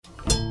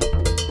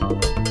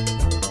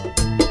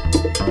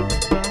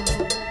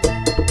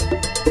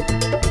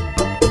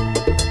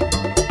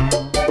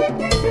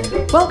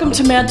Welcome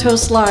to Mad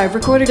Toast Live,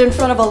 recorded in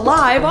front of a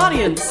live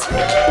audience.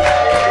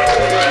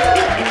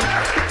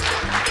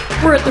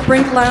 We're at the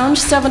Brink Lounge,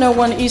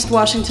 701 East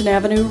Washington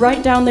Avenue,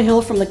 right down the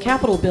hill from the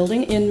Capitol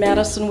Building in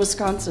Madison,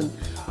 Wisconsin.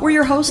 We're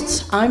your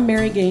hosts. I'm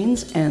Mary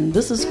Gaines, and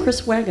this is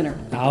Chris Wagoner.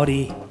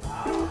 Howdy.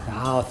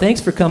 Oh,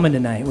 thanks for coming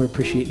tonight. We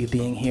appreciate you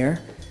being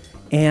here.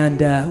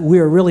 And we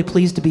are really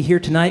pleased to be here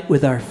tonight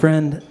with our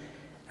friend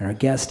and our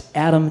guest,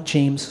 Adam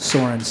James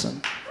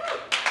Sorensen.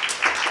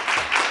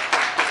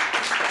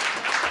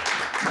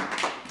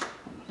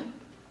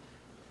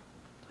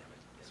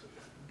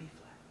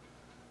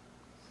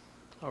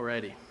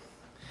 Alrighty.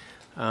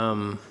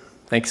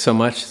 Thanks so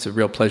much. It's a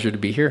real pleasure to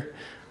be here.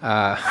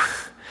 I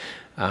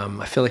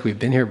feel like we've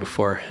been here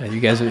before. You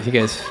guys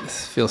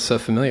feel so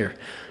familiar.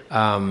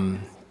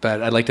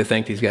 But I'd like to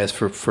thank these guys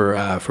for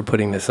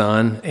putting this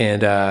on,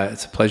 and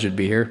it's a pleasure to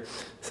be here.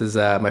 This is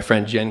my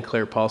friend Jen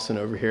Claire Paulson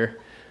over here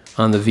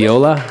on the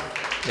viola.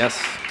 Yes.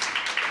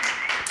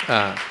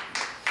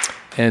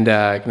 And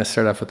I'm going to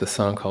start off with a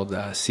song called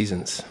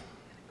Seasons.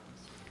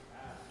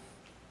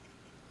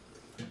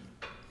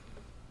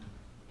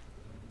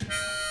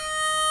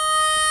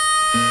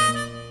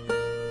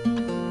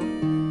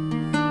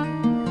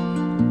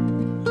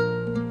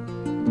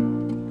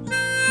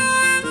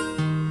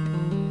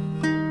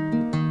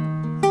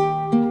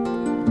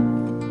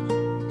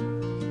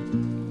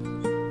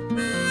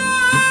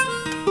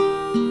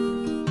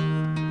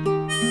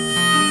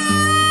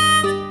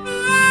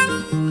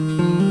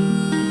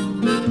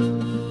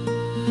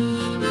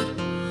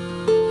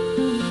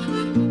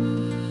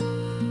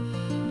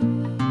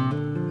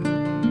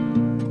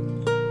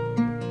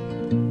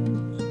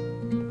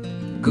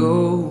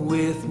 Go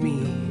with me,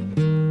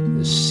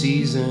 the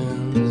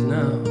seasons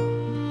now.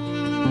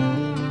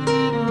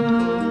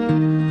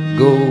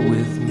 Go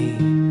with me,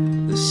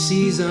 the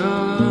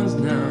seasons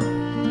now.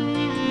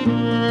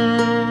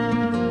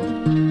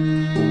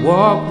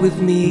 Walk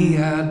with me,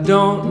 I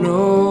don't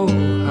know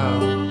how.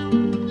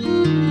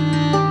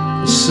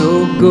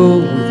 So go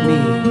with me,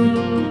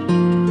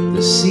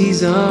 the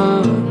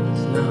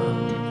seasons now.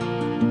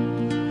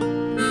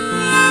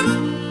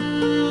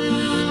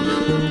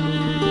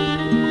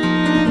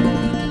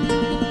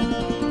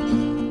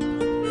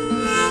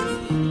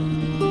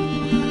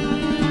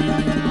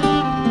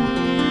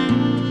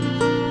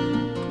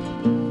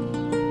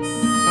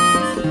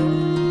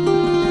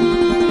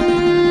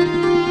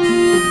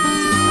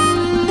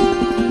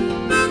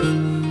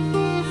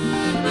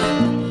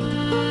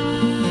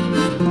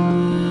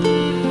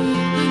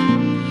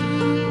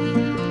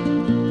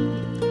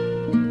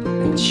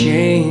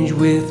 Change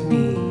with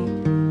me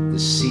the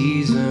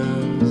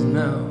seasons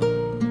now.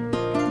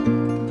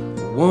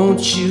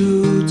 Won't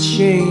you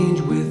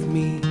change with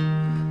me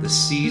the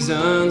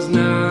seasons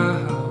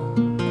now?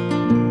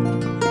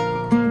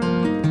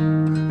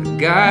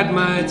 Guide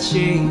my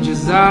change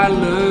as I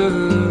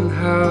learn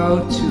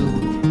how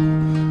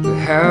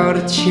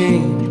to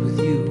change with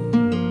you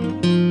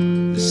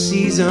the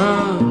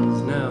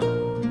seasons now.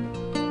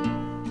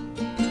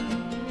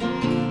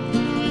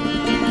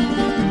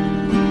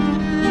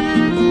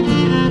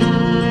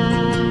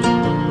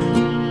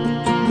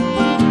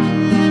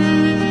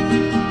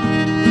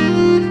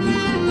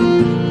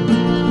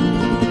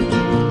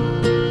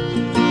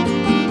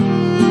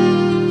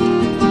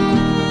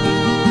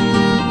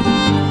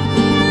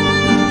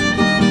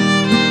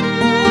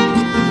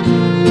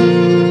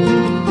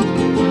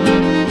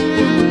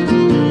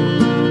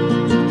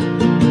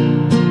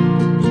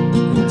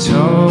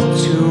 Talk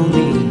to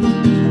me,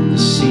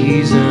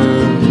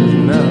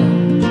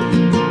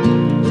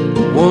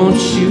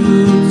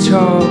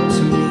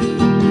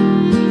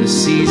 the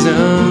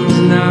seasons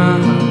now.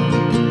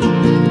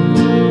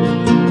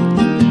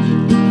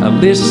 I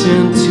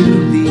listen to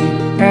thee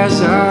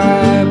as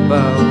I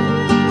bow.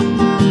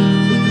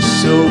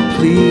 So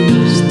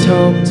please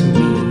talk to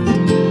me,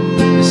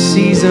 the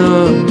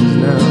seasons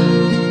now.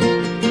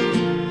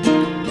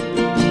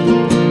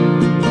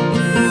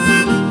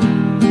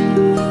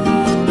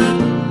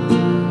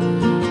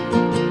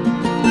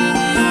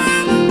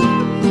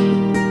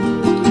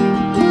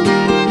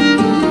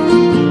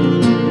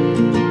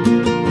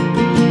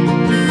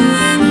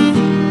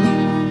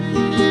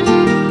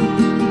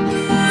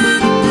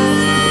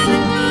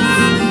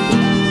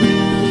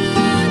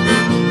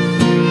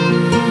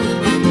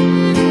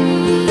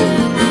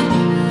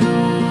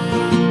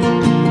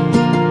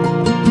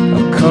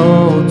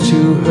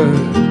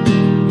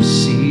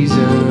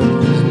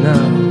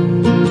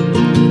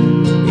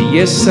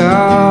 Yes,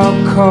 I'll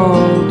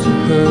call to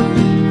her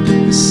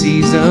the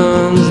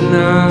seasons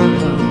now.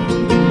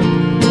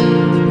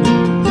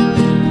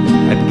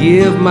 I'd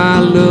give my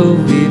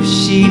love if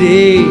she'd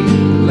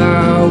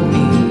allow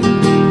me,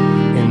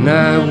 and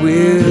I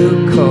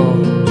will call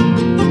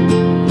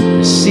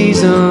the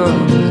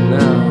seasons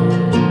now.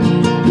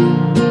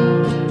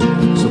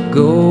 So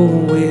go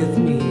with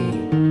me,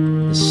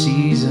 the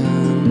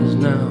seasons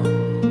now.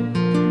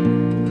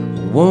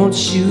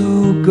 Won't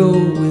you go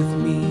with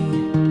me?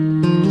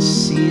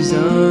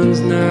 Seasons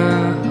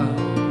now.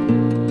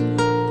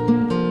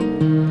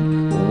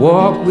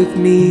 Walk with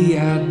me,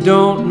 I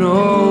don't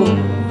know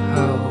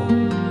how,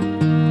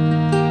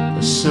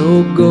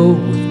 so go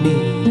with me.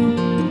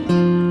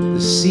 The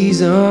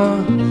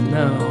seasons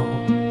now,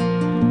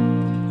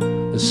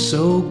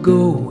 so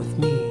go with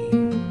me.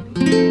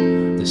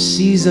 The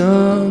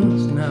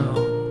seasons now,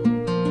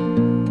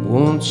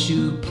 won't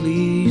you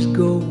please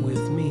go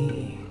with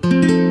me?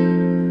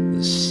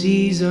 The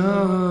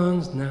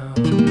seasons now.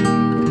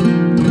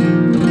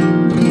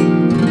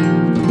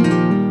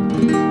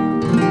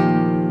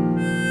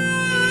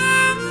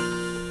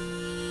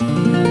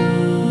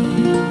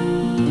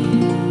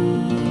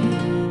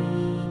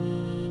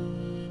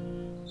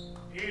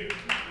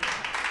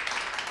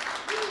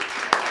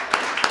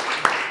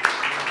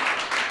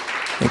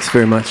 Thanks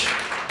very much.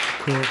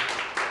 Cool.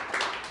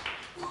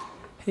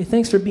 Hey,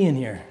 thanks for being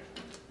here.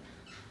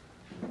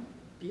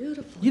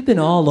 Beautiful. You've been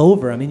all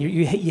over. I mean,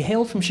 you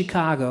hailed from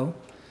Chicago,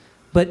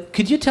 but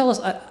could you tell us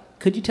a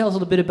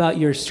little bit about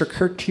your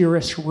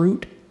circuitous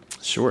route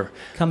Sure.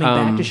 coming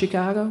back to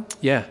Chicago?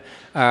 Yeah.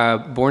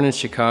 Born in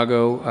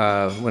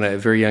Chicago, when at a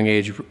very young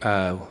age,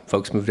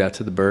 folks moved out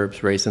to the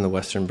burbs, raised in the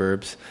western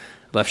burbs.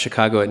 Left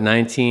Chicago at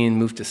 19,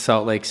 moved to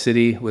Salt Lake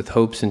City with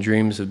hopes and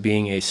dreams of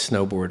being a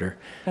snowboarder.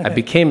 I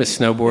became a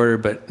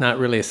snowboarder, but not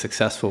really a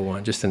successful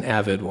one, just an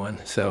avid one.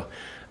 So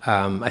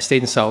I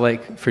stayed in Salt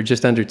Lake for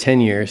just under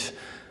 10 years,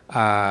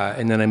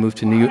 and then I moved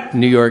to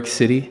New York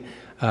City,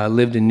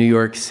 lived in New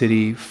York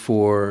City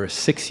for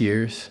 6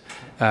 years,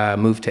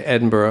 moved to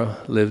Edinburgh,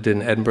 lived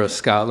in Edinburgh,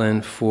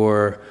 Scotland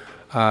for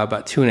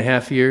about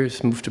 2.5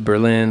 years, moved to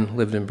Berlin,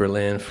 lived in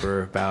Berlin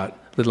for about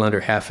a little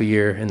under half a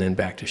year, and then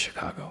back to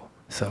Chicago.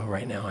 So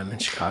right now I'm in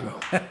Chicago.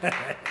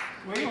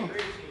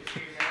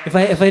 If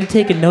I had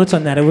taken notes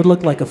on that, it would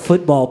look like a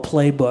football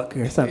playbook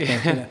or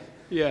something.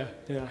 Yeah.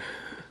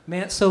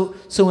 Man, so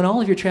in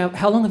all of your travel,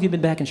 how long have you been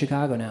back in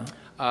Chicago now?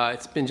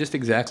 It's been just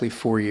exactly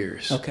 4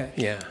 years. Okay.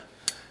 Yeah.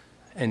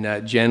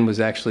 And Jen was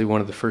actually one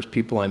of the first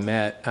people I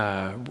met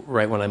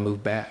right when I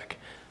moved back.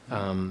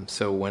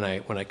 So when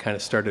I kind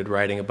of started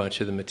writing a bunch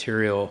of the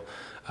material,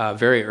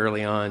 very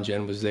early on,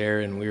 Jen was there,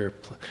 and we were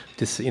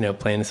just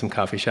playing in some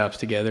coffee shops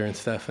together and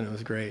stuff, and it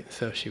was great.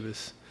 So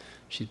she's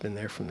been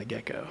there from the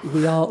get-go.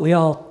 We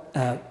all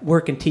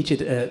work and teach at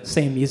the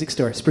same music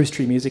store, Spruce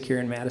Tree Music here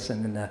in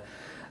Madison, and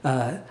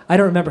I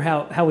don't remember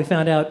how we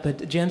found out,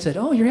 but Jen said,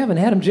 "Oh, you're having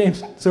Adam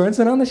James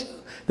Sorensen on the show?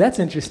 That's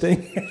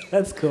interesting."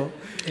 That's cool.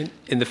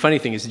 And the funny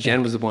thing is,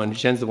 Jen's the one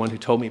who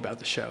told me about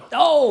the show.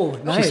 Oh,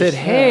 nice. She said,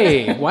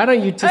 "Hey, why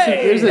don't you?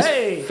 There's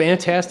this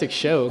fantastic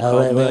show."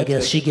 Oh, well, I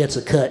guess she gets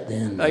a cut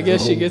then. I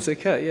guess she gets a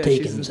cut. Yeah,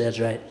 Takens, that's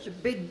right. It's a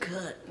big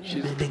cut.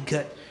 She's a big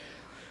cut.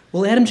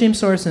 Well, Adam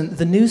James Sorensen,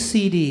 the new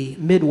CD,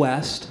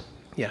 Midwest,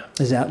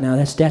 is out now.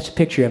 That's a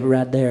picture of it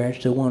right there.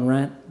 That's the one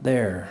right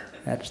there.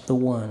 That's the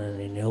one. And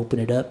then you open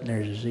it up, and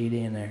there's a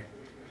CD in there.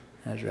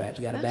 That's right. It's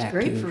got a back, That's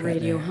great too, for right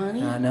radio, there.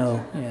 honey. I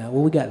know. Yeah.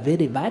 Well, we got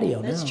video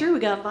now. That's true. We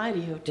got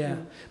video, too. Yeah.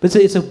 But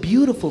it's a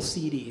beautiful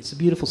CD. It's a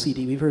beautiful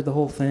CD. We've heard the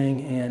whole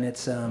thing, and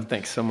it's...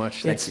 Thanks so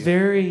much. It's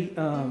very...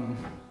 I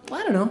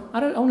don't know.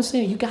 I want to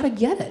say you got to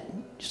get it.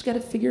 Just got to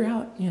figure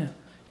out. Yeah.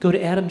 Go to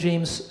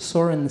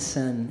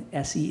AdamJamesSorensen,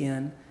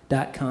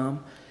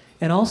 SEN.com.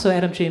 And also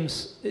Adam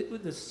James...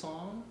 the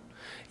song?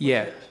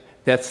 Yeah.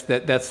 That's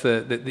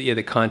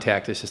the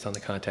contact is just on the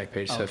contact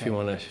page. So if you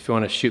want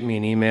to shoot me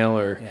an email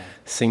or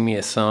sing me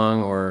a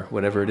song or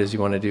whatever it is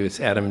you want to do, it's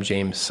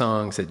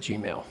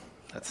AdamJamesSongs@gmail.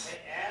 That's.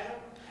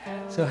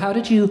 So how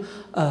did you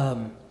what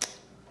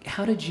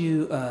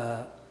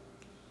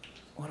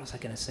was I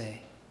going to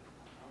say?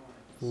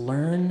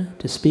 Learn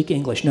to speak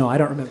English? No, I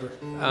don't remember.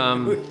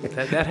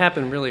 That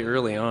happened really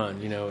early on.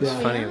 It was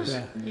funny. It was.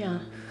 Yeah.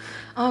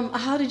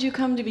 How did you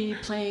come to be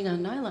playing a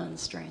nylon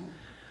string?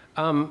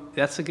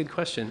 That's a good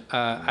question.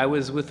 I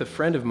was with a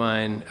friend of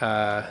mine,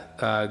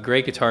 a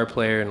great guitar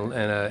player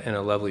and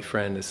a lovely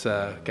friend. This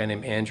guy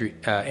named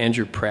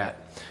Andrew Pratt,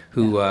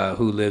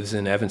 who lives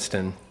in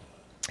Evanston.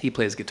 He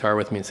plays guitar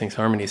with me and sings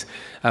harmonies.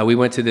 We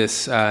went to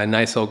this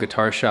nice old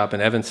guitar shop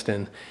in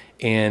Evanston,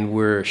 and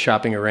we're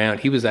shopping around.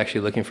 He was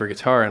actually looking for a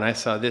guitar, and I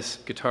saw this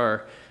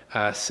guitar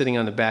sitting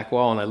on the back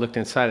wall, and I looked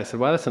inside. I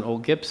said, "Wow, that's an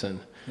old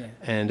Gibson."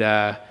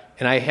 Yeah.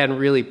 And I hadn't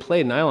really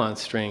played nylon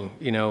string,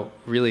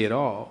 really at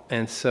all.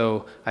 And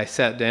so I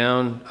sat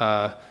down,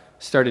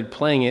 started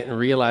playing it, and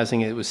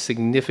realizing it was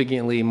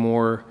significantly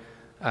more,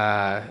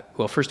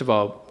 first of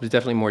all, it was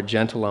definitely more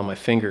gentle on my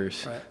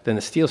fingers than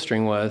the steel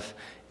string was.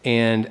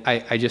 And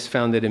I just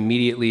found that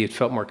immediately it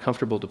felt more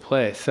comfortable to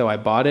play. So I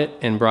bought it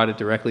and brought it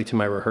directly to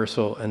my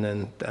rehearsal, and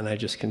then I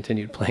just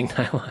continued playing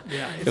nylon.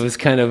 Yeah, it was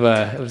kind of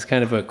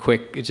a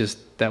quick.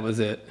 That was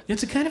it.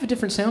 It's a kind of a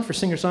different sound for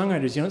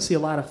singer-songwriters. You don't see a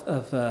lot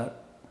of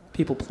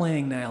people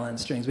playing nylon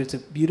strings, but it's a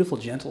beautiful,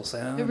 gentle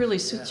sound. It really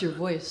suits your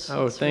voice.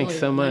 Oh, it's thanks really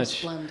so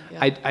nice much. Blend.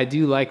 Yeah. I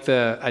do like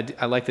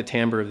I like the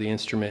timbre of the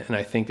instrument, and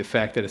I think the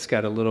fact that it's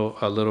got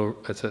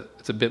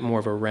it's a bit more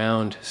of a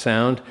round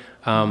sound.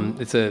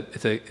 It's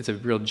a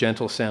real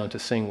gentle sound to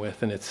sing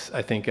with, and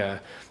I think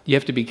you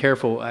have to be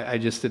careful. I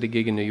just did a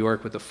gig in New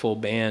York with a full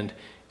band,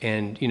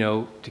 and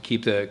to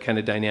keep the kind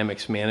of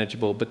dynamics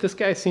manageable. But this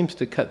guy seems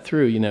to cut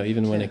through,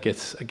 even when it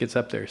gets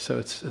up there. So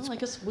it's. I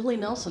guess Willie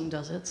Nelson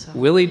does it. So,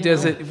 Willie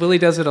does it. Willie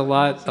does it a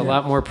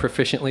lot more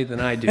proficiently than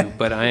I do.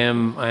 But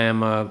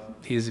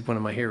he's one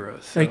of my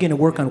heroes. So. Are you going to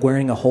work on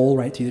wearing a hole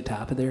right through the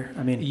top of there?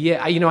 I mean,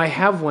 yeah, I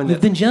have one.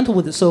 You've been gentle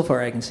with it so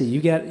far. I can see.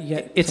 You got.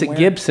 It's a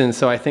Gibson,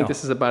 so I think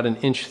this is about an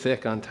inch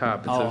thick on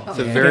top. It's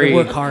a very.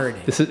 Work hard.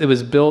 It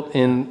was built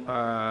in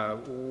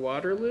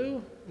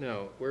Waterloo.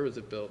 No, where was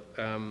it built?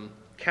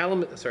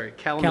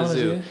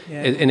 Kalamazoo.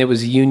 Yeah. And it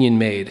was union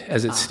made,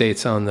 as it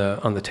states on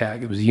the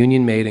tag. It was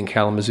union made in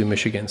Kalamazoo,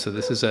 Michigan. So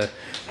this is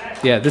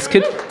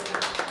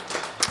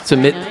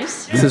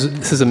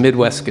this is a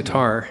Midwest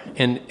guitar.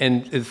 And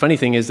the funny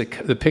thing is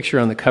the picture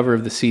on the cover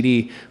of the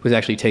CD was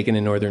actually taken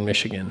in northern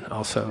Michigan,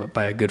 also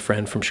by a good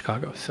friend from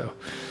Chicago. So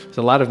there's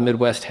a lot of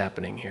Midwest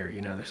happening here.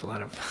 There's a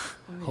lot of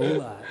whole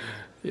lot.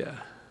 Yeah.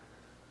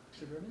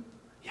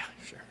 Yeah,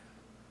 sure.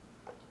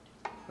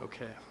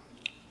 Okay.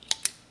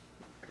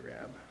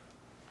 Grab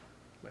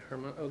my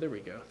harmonica. Oh, there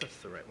we go. That's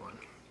the right one.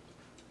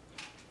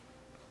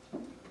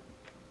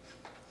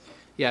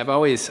 Yeah,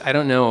 I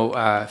don't know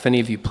if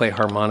any of you play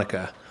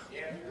harmonica,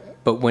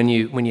 but when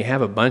you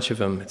have a bunch of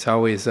them, it's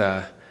always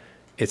a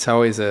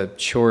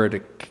chore to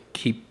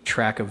keep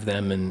track of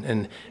them,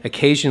 and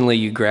occasionally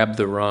you grab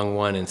the wrong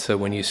one, and so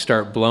when you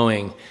start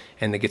blowing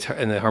and the guitar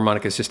and the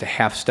harmonica is just a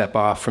half step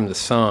off from the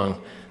song,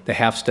 the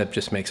half step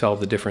just makes all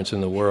the difference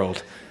in the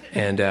world.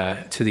 And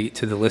to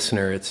the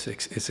listener, it's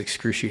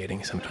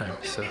excruciating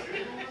sometimes. So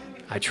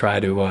I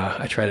try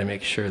to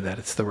make sure that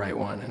it's the right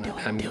one, and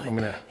I'm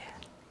gonna.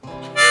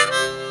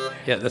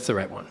 Yeah, that's the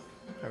right one.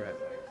 All right.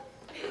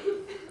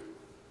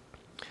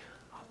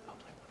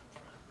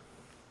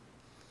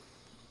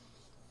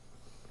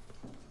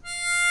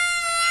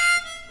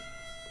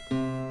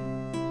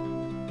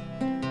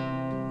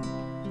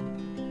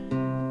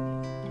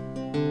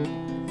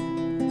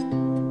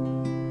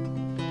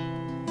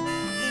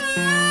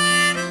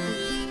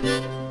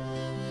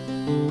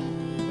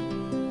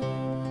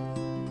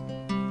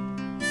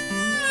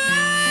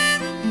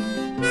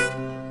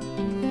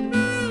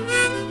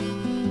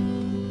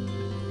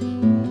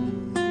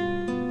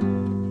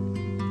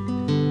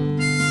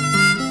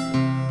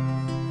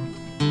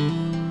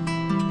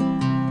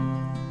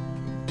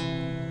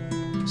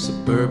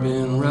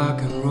 Suburban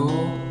rock and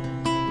roll,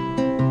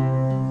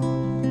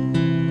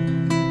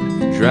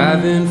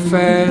 driving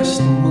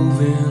fast and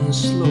moving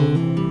slow.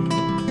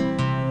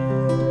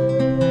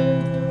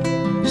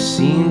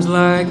 Seems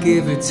like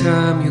every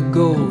time you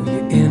go,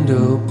 you end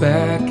up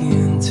back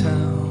in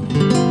town,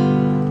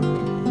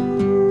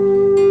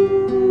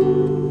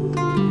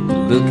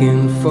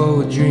 looking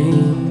for a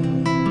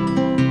dream.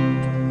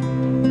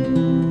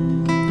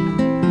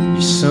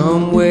 You're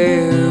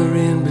somewhere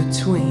in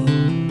between.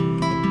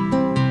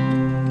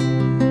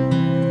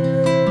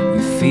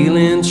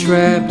 Feeling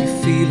trapped, you're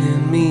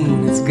feeling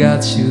mean, it's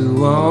got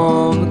you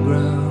on the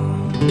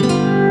ground.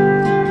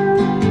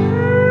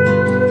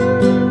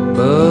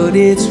 But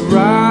it's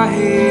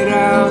right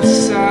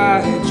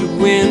outside your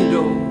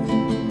window,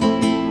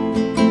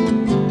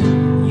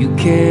 you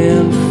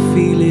can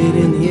feel it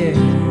in the air.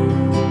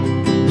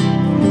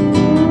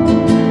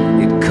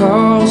 It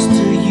calls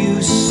to you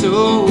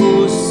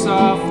so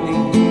softly,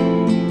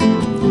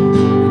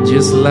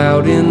 just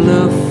loud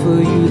enough for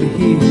you to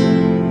hear.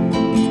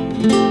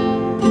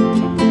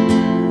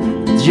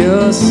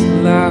 Just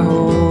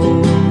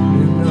loud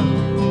enough.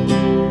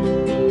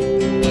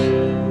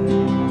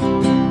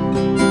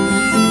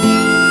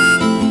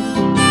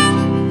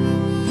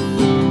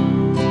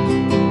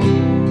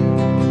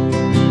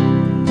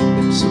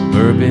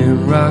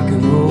 Suburban rock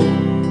and roll,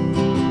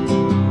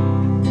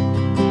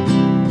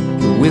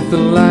 with the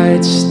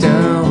lights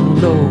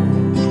down low.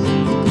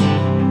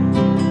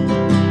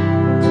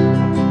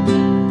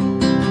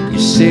 You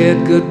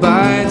said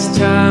goodbye, it's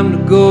time to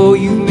go.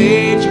 You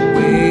made your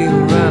way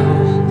around.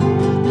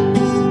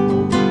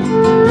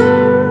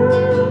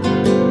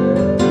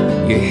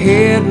 You're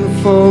heading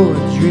for a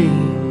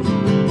dream.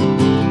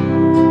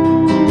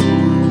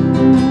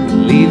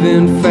 You're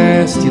leaving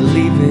fast, you're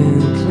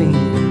leaving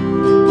clean.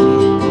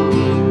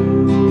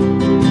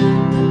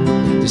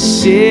 The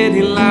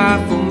city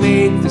life will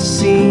make the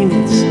scene.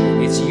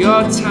 It's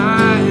your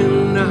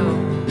time now.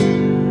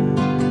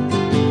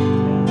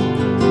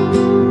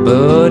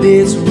 But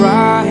it's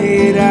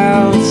right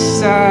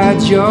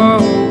outside your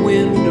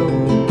window.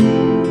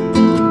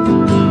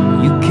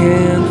 You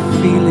can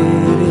feel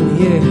it in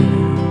the air.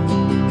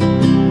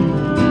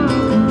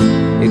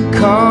 It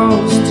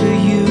calls to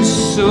you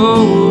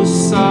so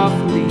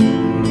softly,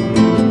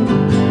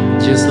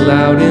 just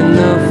loud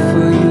enough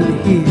for you to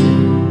hear.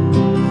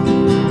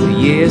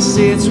 Yes,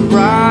 it's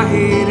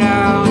right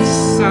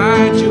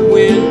outside your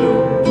window.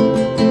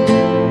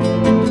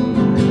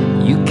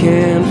 You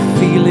can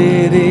feel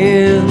it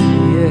in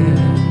the air.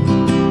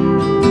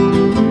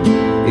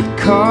 It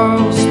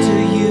calls to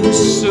you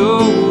so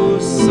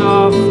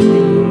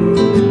softly,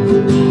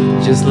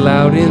 just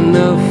loud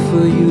enough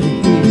for you to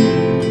hear.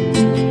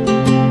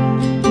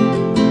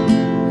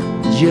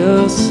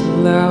 just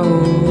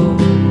loud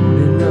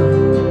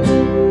enough.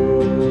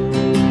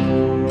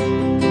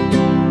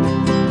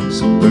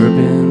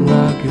 Suburban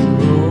rock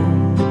and roll.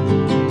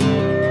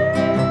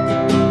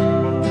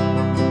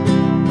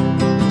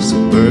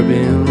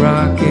 Suburban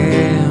rock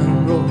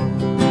and roll.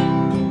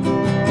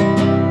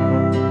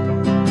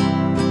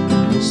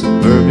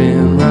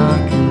 Suburban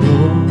rock and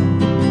roll.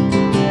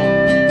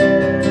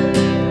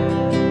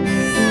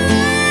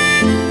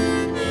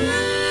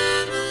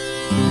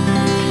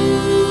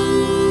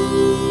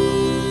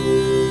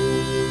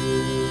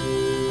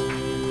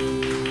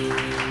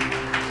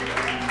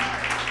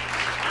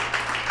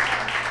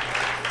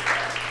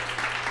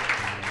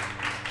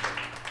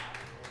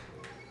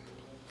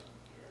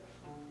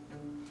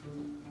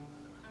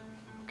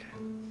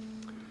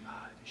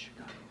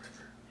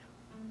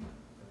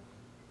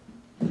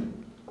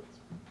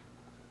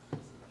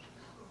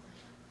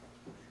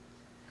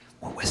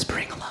 We're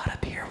whispering a lot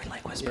up here. We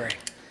like whispering.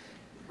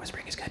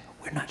 Whispering is good.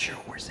 We're not sure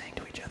what we're saying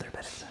to each other,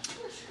 but it's...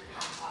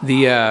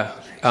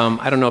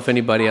 I don't know if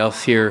anybody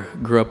else here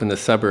grew up in the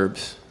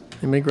suburbs.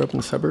 Anybody grew up in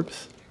the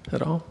suburbs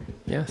at all?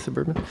 Yeah,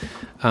 suburban.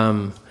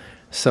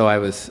 So I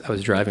was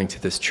driving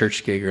to this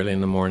church gig early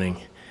in the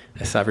morning.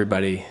 I saw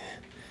everybody,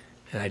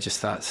 and I just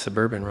thought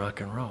suburban rock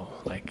and roll.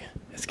 Like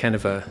it's kind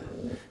of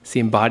it's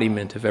the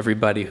embodiment of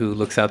everybody who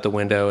looks out the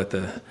window at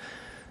the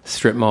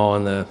strip mall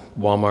and the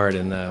Walmart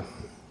and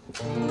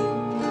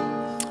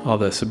all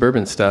the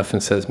suburban stuff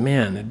and says,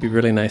 "Man, it'd be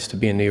really nice to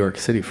be in New York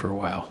City for a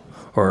while,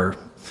 or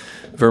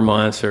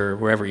Vermont, or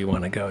wherever you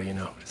want to go. You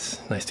know, it's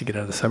nice to get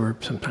out of the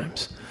suburbs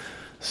sometimes."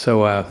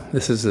 So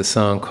this is a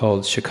song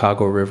called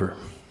 "Chicago River."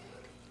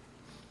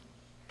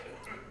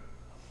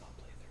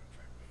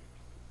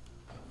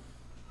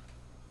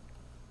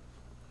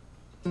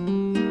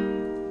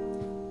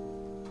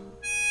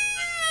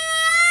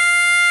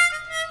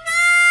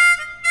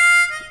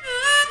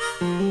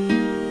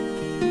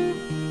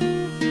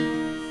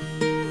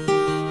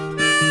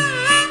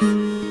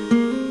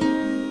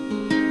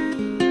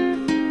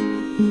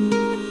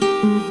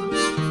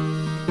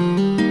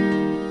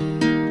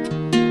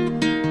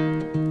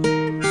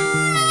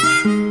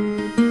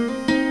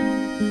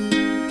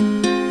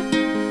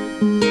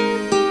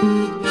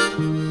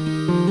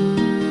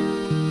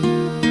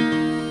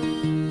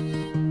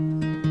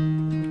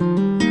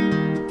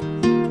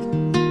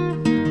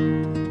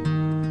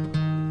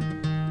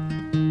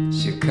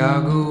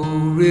 Chicago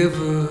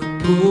River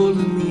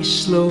pulling me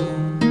slow,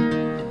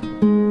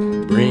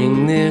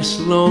 bring this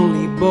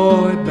lonely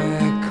boy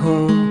back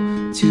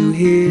home to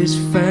his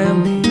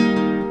family.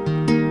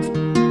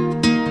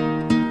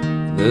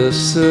 The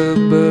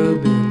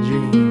suburban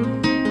dream,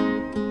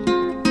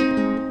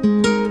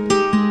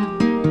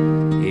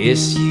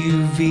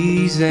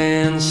 SUVs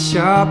and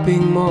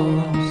shopping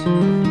malls,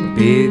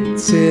 big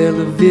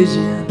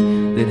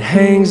television that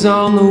hangs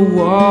on the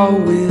wall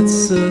with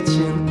such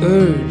an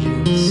urgency.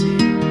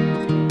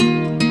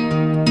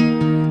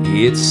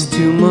 It's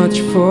too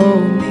much for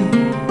me.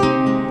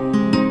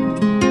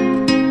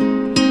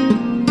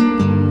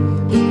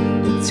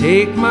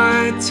 Take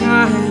my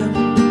time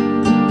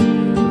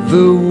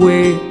the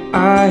way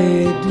I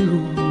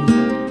do.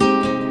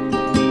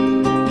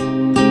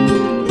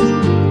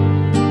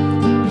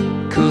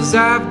 'Cause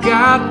I've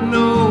got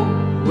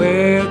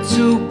nowhere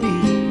to be.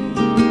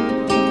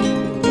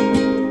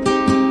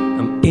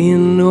 I'm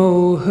in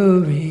no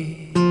hurry.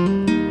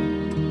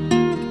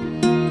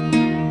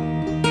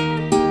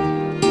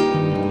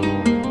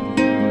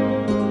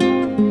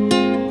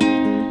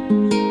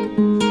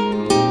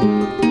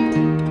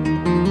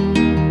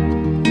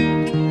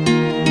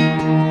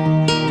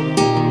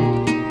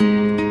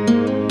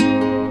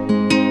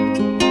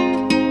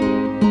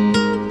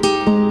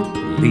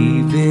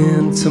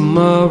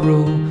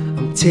 Tomorrow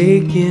I'm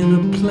taking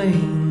a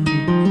plane,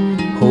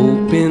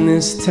 hoping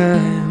this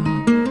time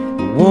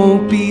it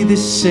won't be the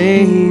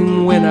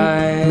same when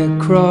I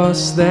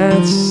cross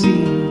that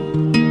sea.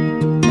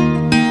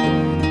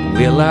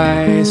 Will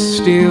I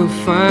still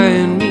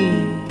find me?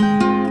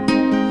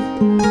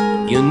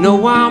 You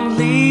know I'm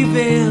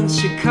leaving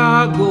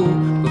Chicago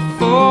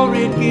before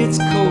it gets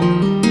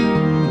cold.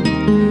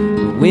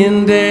 The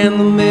wind and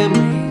the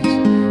memories,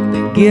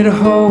 they get a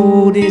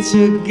hold. It's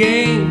a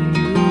game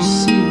you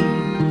see.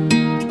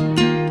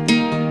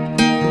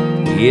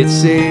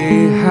 It's a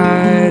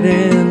hide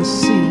and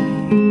seek.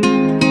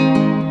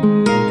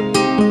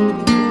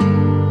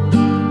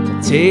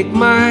 Take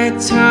my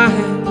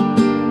time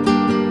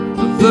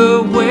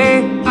the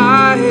way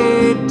I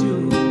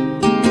do.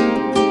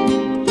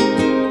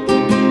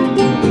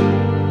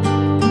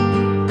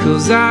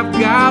 'Cause I've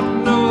got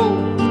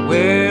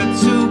nowhere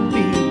to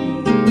be.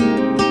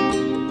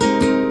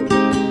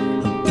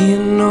 I'm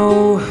in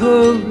no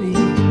hurry.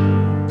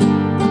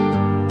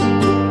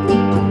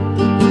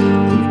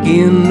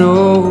 In no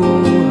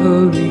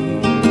hurry.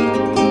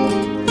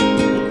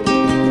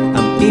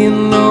 I'm in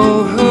no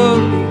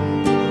hurry.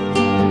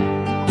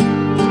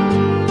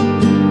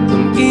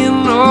 I'm in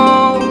no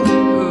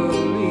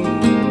hurry.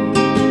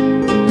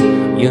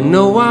 You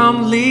know I'm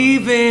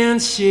leaving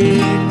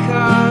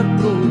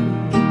Chicago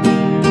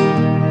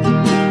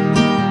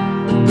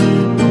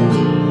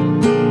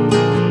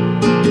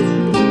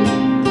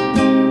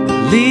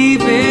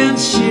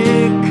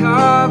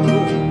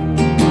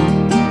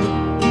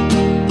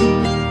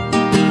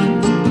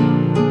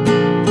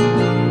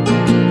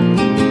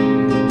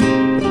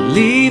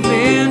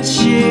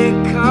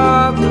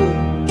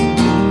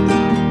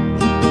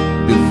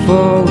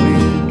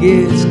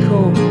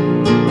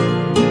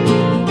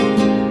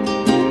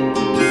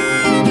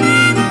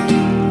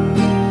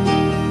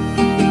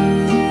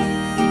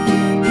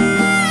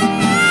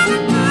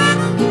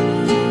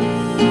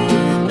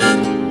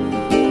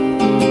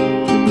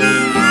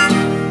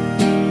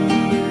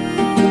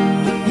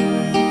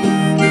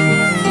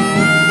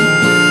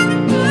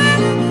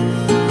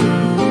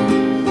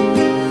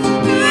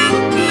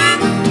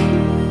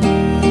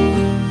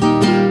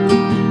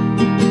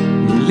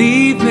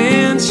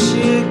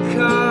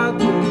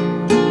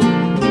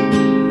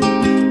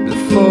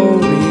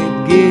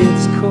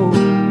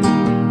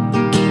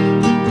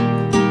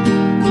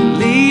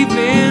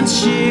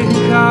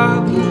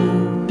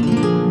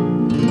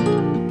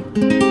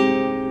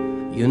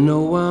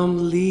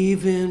I'm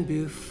leaving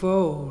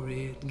before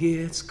it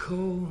gets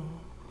cold.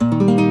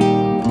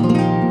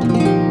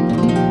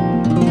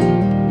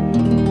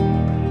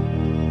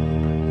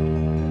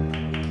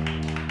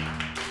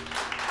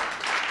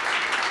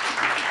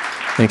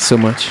 Thanks so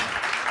much.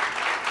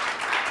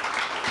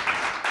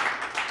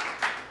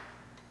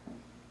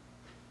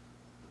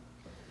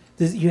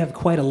 You have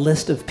quite a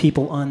list of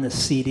people on this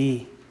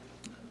CD.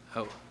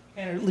 Oh.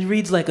 And it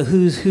reads like a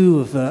who's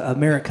who of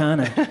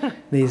Americana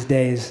these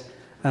days.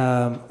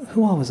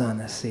 Who all was on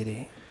this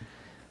CD?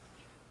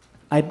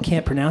 I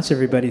can't pronounce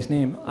everybody's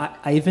name.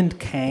 Ivan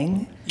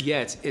Kang?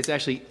 Yeah, it's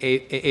actually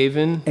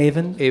Avon.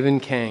 Avon? Avon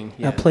Kang,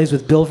 yeah. Plays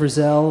with Bill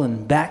Frisell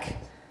and Beck.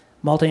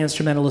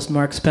 Multi-instrumentalist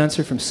Mark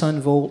Spencer from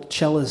Sun Volt.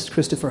 Cellist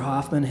Christopher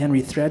Hoffman.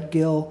 Henry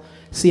Threadgill.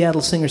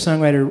 Seattle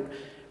singer-songwriter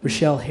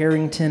Rochelle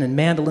Harrington. And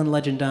mandolin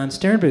legend Don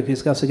Sternberg,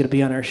 who's also going to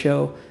be on our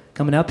show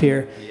coming up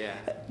here.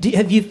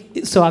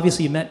 Yeah. So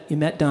obviously you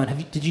met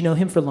Don. Did you know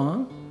him for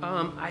long?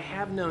 I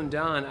have known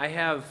Don. I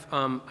have.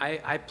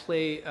 I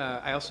play.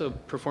 I also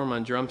perform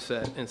on drum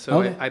set, and so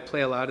Okay. I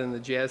play a lot in the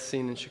jazz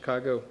scene in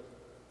Chicago.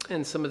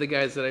 And some of the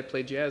guys that I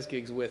play jazz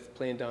gigs with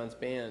play in Don's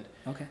band.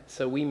 Okay.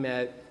 So we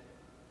met,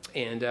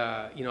 and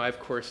I of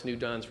course knew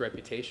Don's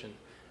reputation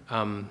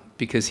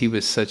because he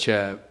was such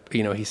a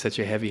he's such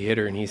a heavy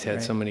hitter, and he's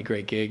had so many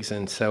great gigs.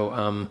 And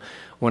so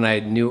when I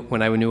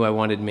knew I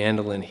wanted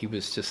mandolin, he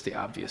was just the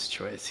obvious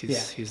choice.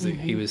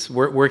 He was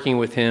working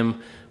with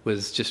him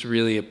was just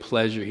really a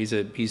pleasure.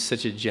 He's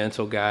such a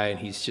gentle guy, and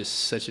he's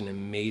just such an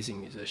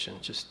amazing musician.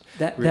 Just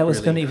he was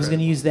going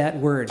to use that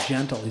word,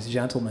 gentle. He's a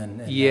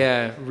gentleman.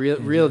 And,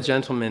 real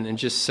gentleman, and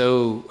just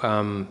so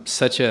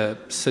such a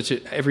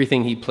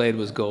everything he played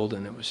was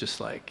golden. It was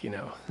just like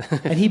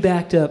And he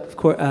backed up. Of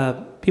course,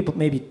 people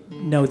maybe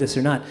know this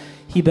or not.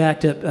 He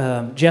backed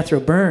up Jethro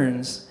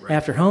Burns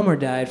after Homer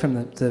died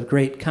from the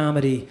great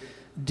comedy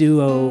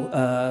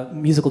duo,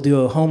 musical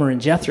duo Homer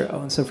and Jethro,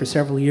 and so for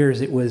several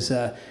years it was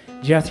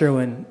Jethro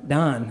and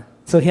Don.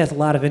 So he has a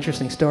lot of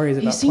interesting stories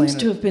about playing. He seems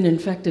to have been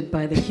infected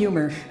by the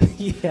humor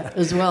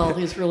as well.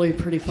 He's really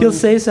pretty funny. He'll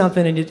say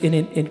something and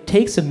it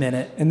takes a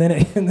minute, and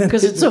then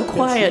because it's so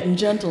quiet and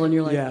gentle, and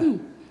you're like,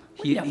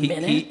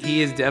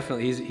 He is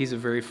definitely he's a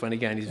very funny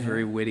guy, and he's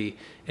very witty,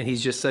 and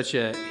he's just such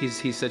a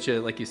he's such a,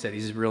 like you said,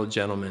 he's a real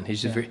gentleman.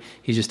 He's a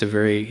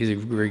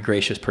very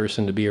gracious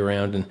person to be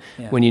around, and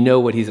when you know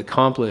what he's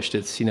accomplished,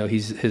 it's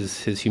he's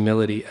his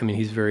humility. I mean,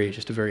 he's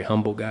just a very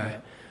humble guy.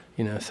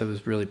 So it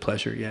was really a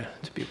pleasure,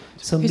 to be.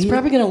 So he's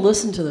probably going to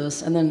listen to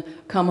this and then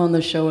come on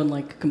the show and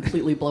like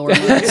completely blow our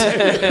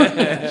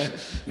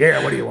minds.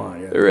 Yeah, what do you want?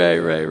 Yeah.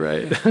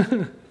 Right.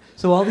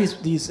 So all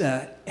these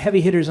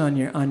heavy hitters on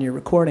your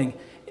recording,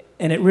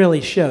 and it really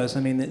shows.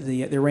 I mean,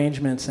 the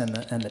arrangements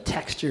and the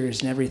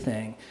textures and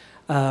everything.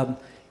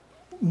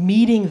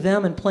 Meeting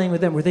them and playing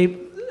with them, were they?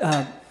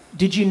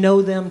 Did you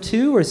know them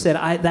too, or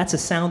said that's a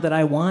sound that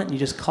I want? And you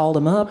just called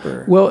them up,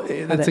 or? Well,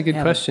 that's a good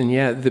question.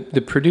 Yeah, the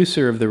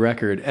producer of the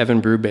record,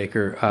 Evan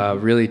Brubaker,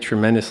 really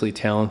tremendously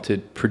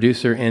talented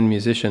producer and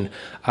musician.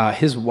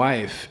 His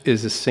wife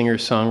is a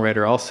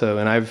singer-songwriter also,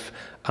 and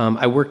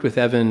I worked with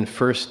Evan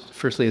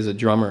firstly as a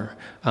drummer,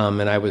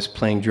 and I was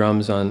playing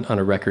drums on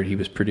a record he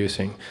was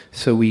producing.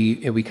 So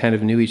we kind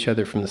of knew each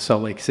other from the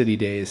Salt Lake City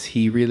days.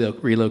 He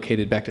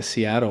relocated back to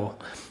Seattle,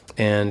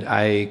 and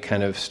I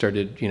kind of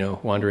started,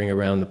 wandering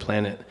around the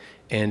planet.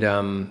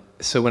 And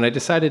so when I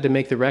decided to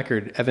make the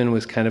record, Evan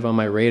was kind of on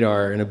my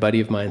radar, and a buddy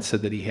of mine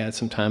said that he had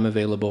some time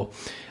available.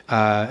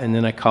 And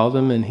then I called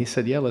him, and he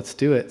said, yeah, let's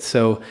do it.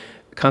 So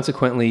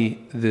consequently,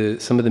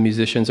 some of the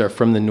musicians are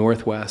from the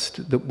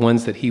Northwest, the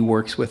ones that he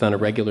works with on a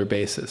regular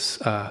basis.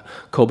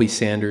 Colby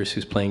Sanders,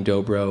 who's playing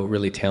dobro,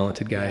 really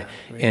talented guy,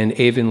 and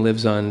Avon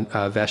lives on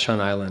Vashon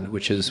Island,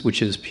 which is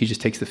he just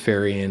takes the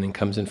ferry in and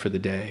comes in for the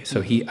day.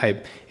 So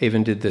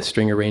Avon did the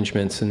string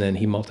arrangements, and then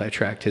he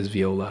multi-tracked his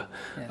viola,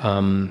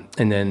 and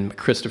then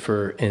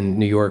Christopher in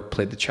New York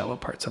played the cello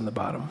parts on the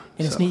bottom.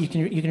 And it's neat.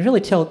 You can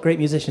really tell great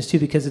musicians too,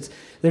 because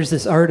there's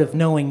this art of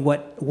knowing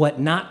what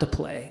not to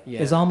play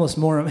is almost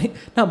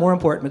not more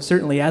important, but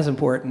certainly as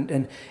important,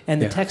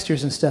 and the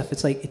textures and stuff.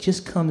 It's like it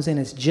just comes in.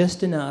 It's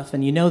just enough,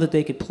 and you know that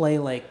they could play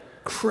like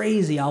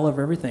crazy all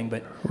over everything,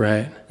 but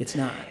it's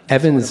not.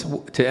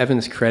 To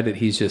Evan's credit,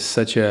 he's just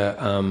such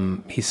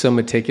he's so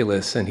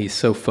meticulous, and he's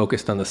so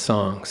focused on the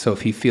song. So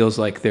if he feels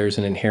like there's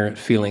an inherent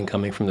feeling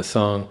coming from the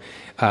song,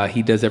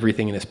 he does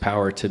everything in his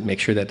power to make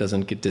sure that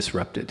doesn't get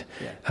disrupted.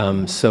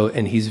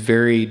 And he's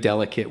very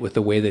delicate with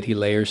the way that he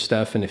layers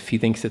stuff, and if he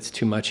thinks it's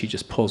too much, he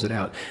just pulls it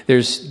out.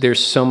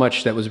 There's so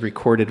much that was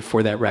recorded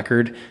for that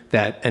record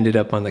that ended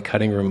up on the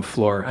cutting room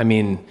floor. I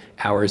mean,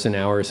 hours and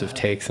hours of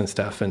takes and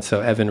stuff, and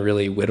so Evan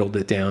really whittled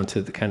it down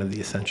to the kind of the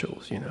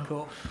essentials,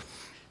 Cool.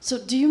 So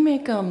do you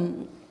make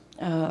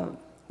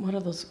what are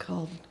those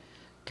called?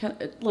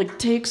 like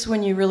takes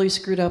when you really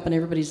screwed up and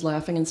everybody's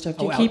laughing and stuff.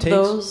 Do you keep outtakes?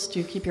 those? Do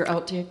you keep your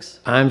outtakes?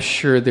 I'm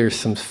sure there's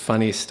some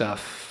funny stuff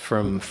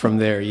from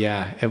there.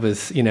 Yeah, it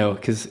was,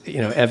 because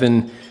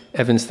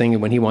Evan's thing,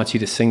 when he wants you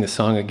to sing the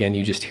song again,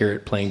 you just hear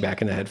it playing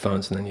back in the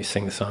headphones, and then you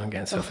sing the song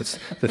again. So if it's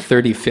the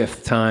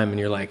 35th time and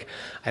you're like,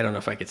 I don't know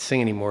if I could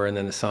sing anymore, and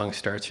then the song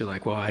starts, you're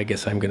like, well, I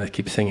guess I'm going to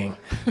keep singing.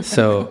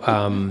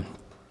 So,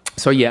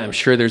 so yeah, I'm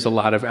sure there's a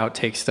lot of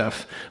outtake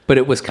stuff, but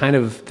it was kind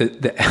of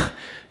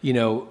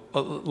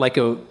like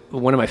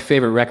one of my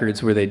favorite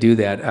records where they do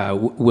that,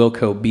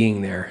 Wilco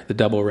Being There, the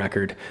double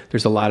record.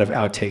 There's a lot of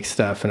outtake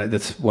stuff, and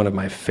that's one of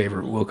my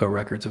favorite Wilco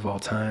records of all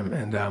time.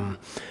 And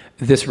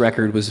this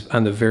record was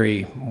on the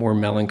very more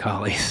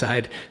melancholy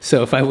side,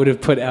 so if I would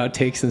have put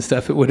outtakes and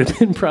stuff, it would have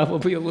been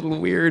probably a little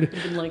weird.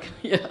 Been like,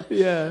 yeah.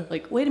 Yeah.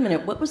 Like, wait a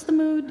minute, what was the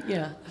mood?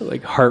 Yeah.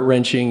 Like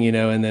heart-wrenching,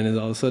 and then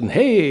all of a sudden,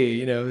 hey,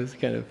 it's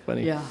kind of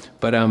funny. Yeah.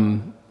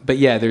 But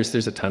yeah, there's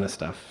a ton of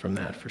stuff from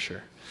that for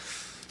sure.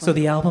 So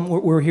the album,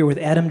 we're here with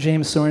Adam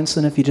James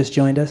Sorensen, if you just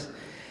joined us,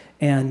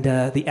 and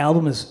the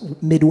album is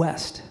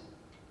Midwest.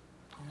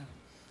 What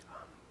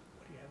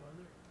do you have on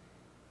there?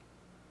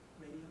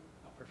 Radio?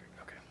 Oh, perfect.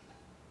 Okay.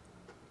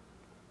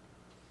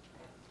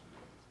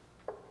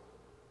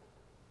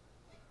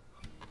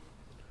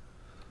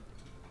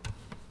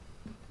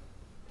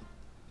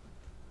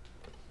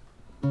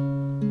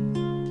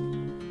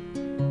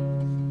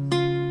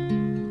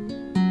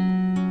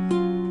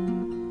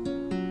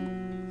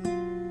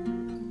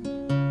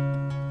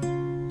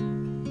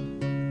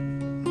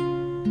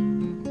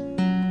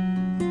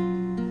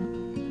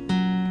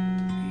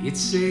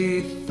 It's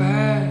a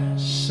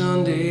fast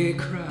Sunday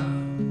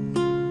crowd,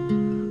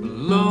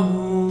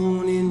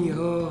 alone in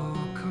your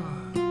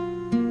car.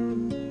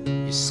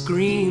 You're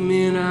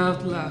screaming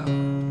out loud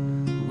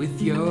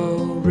with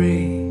your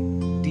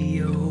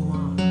radio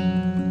on.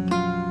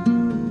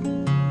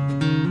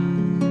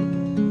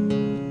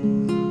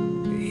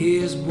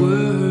 His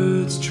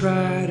words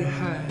try to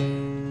hide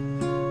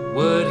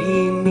what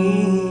he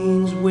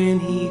means when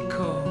he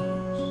calls.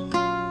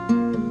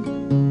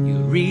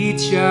 You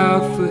reach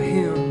out for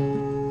him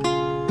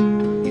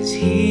as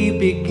he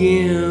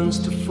begins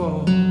to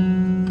fall.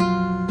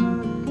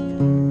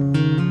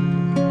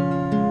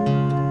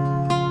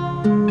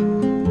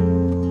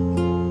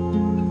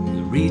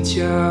 You reach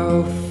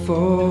out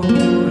for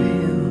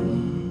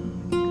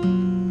him.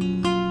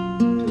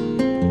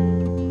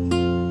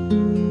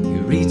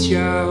 You reach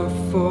out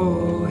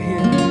for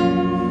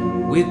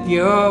him with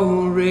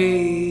your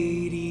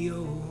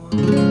radio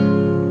on.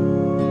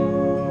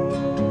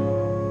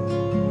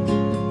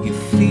 You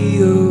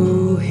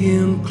feel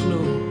him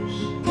close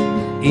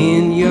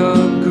in your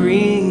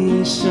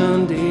green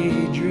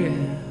Sunday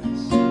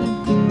dress.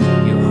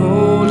 You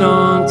hold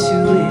on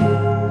to it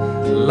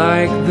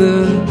like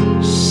the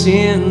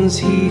sins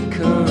he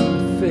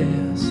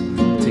confessed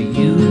to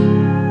you.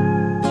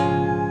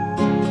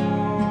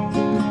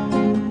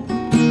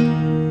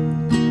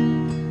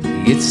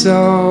 It's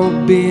all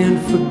been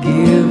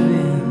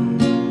forgiven,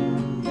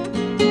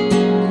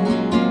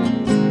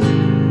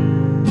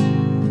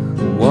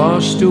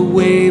 washed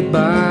away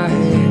by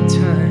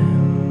time.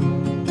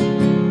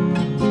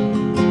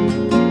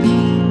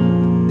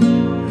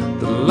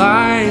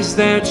 Lies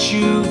that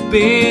you've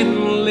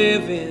been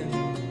living,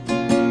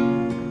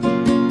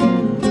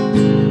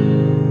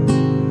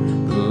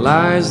 the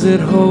lies that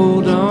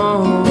hold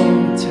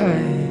on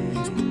tight,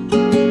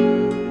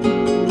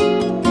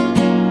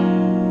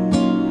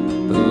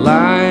 the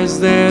lies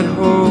that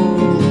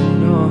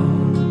hold on.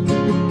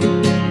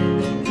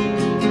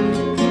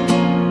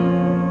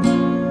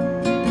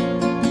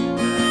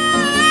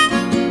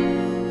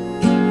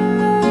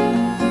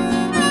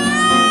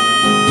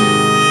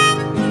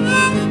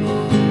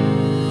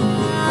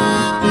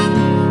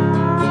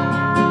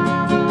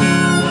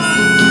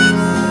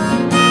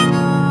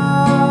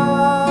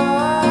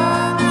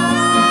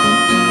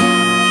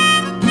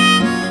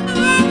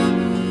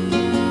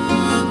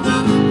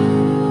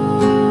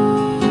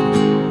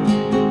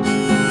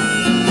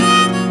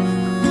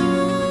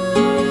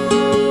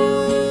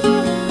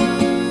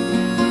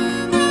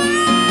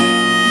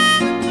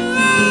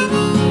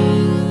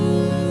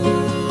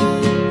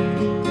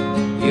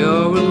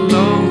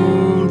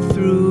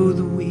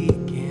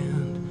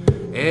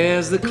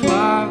 The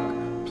clock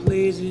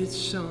plays its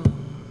song.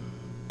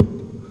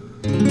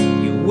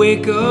 You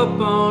wake up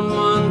on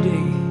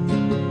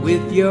Monday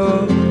with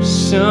your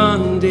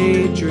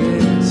Sunday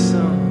dress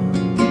on.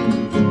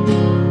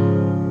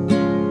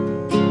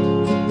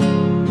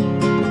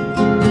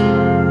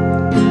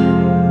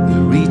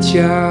 You reach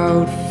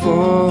out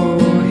for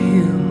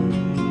him.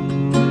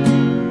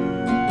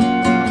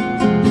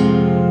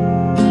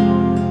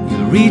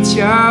 You reach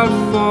out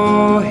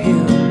for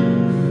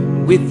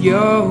him with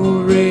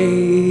your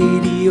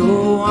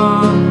radio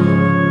on,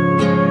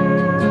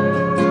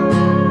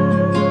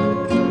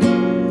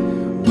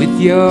 with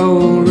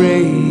your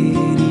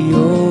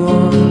radio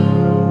on,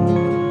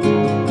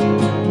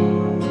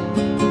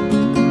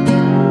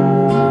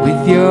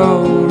 with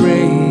your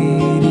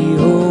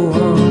radio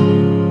on.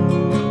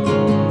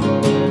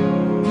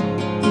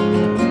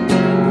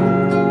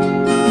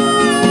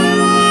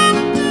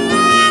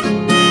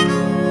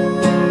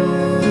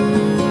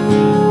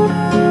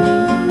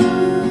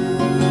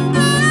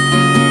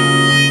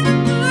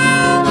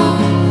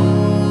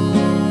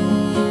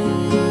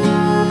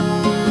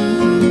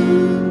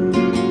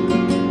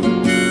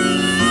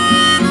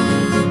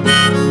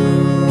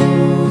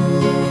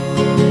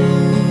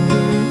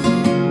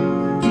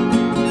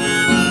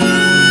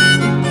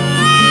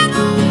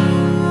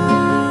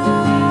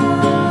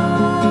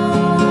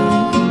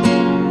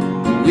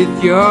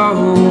 with your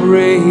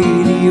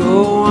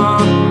radio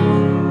on.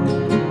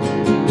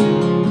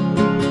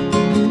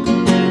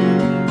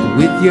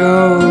 With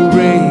your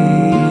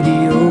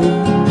radio,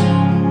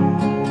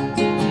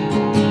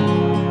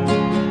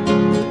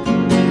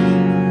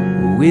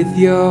 with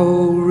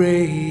your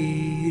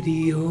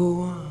radio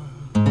on.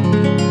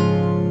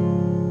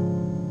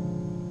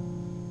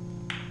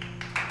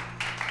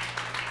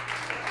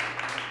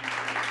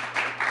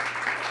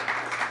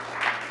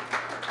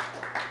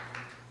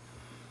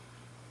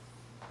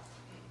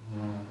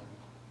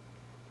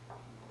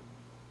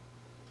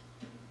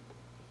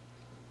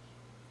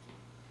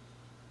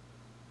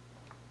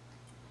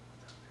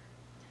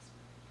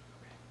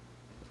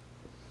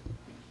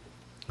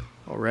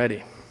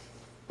 Alrighty.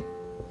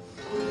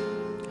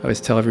 I always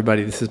tell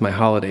everybody this is my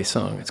holiday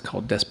song. It's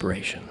called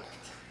Desperation.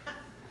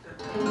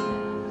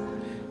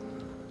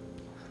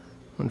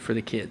 One for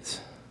the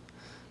kids.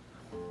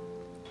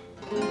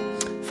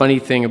 Funny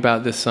thing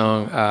about this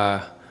song,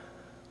 I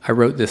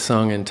wrote this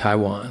song in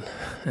Taiwan,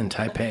 in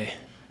Taipei.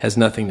 Has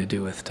nothing to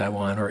do with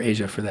Taiwan or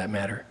Asia for that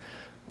matter.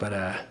 But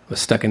I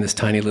was stuck in this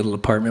tiny little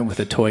apartment with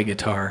a toy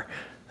guitar,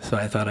 so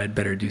I thought I'd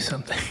better do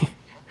something.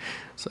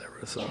 So I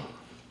wrote a song.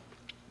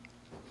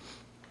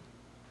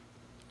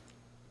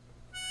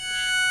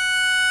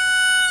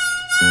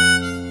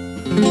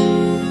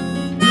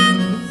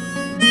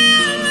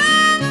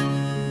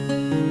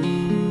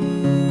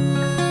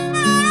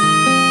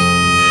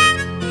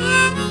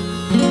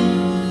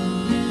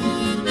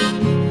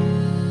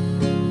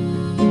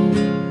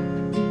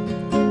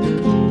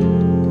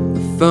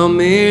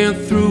 Thumbing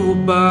through a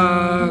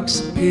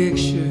box of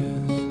pictures,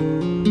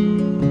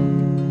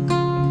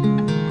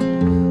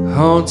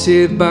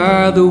 haunted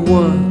by the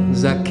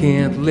ones I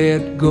can't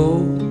let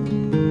go.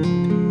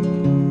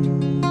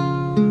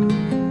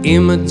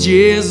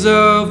 Images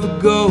of the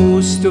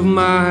ghost of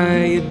my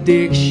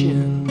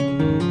addiction.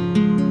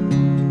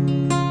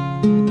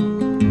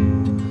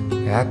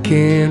 I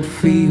can't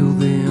feel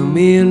them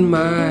in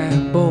my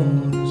bones.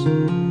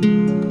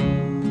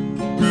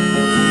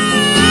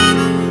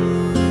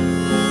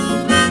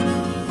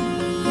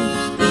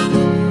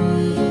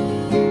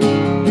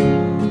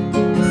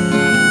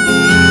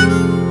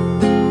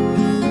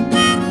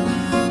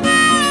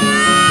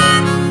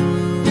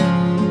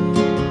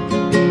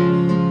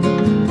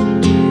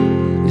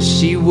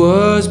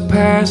 Was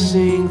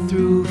passing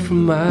through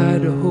from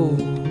Idaho.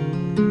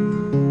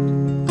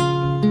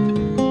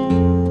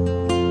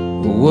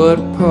 What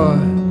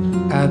part,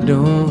 I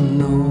don't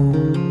know.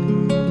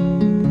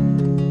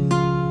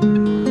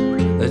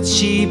 A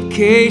cheap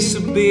case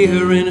of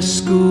beer and a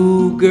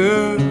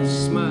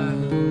schoolgirl's smile.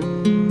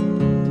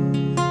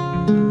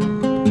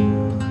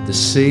 They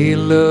say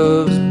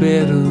love's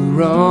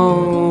better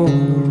on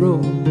the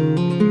road.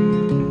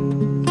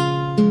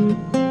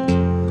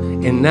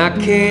 And I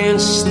can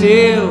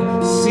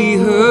still see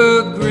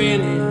her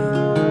grinning.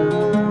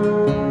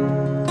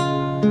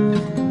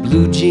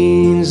 Blue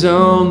jeans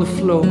on the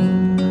floor,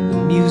 the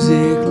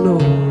music low.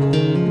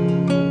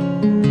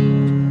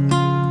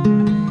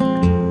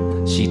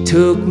 She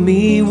took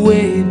me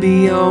way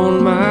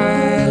beyond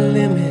my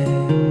limit.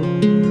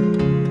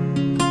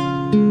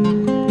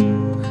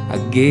 I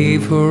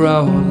gave her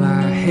all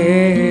I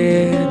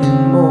had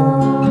and more.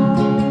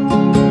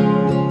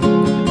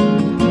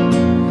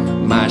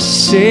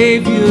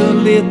 Savior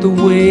lit the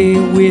way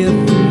with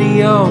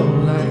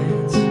neon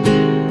lights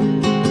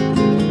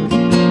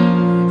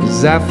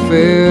as I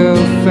fell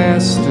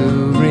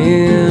faster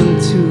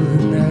into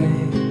the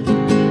night.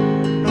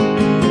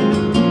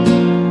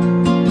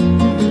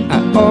 I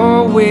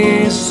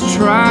always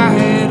try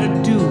to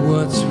do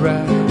what's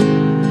right,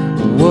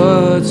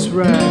 what's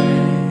right.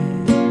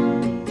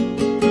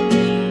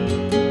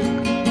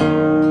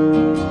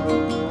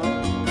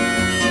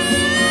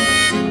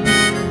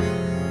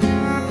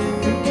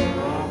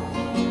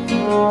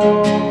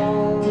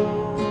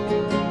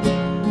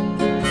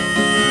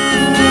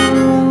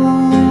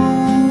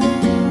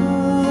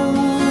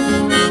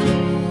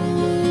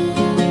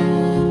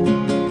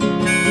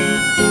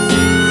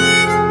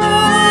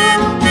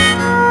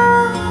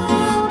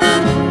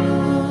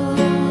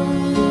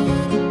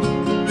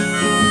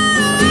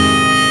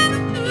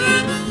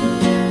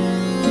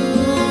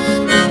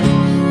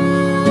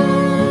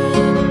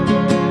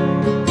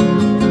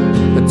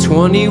 A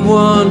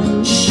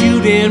 21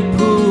 shooting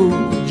pool,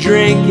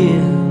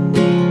 drinking.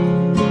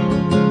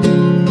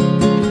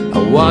 I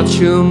watch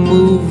her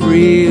move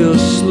real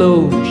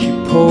slow. She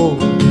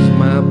pours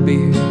my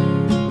beer.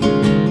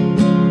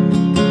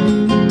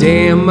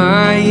 Damn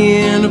my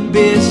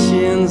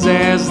inhibitions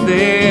as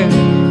they're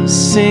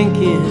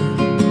sinking.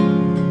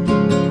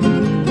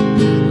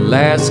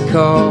 Last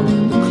call,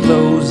 the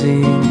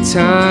closing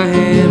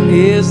time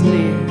is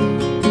near.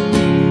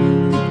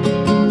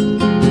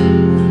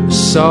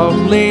 Salt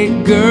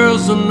Lake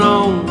girls are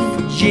known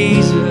for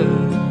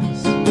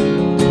Jesus.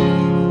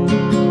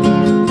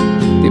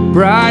 Their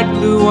bright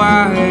blue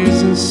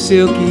eyes and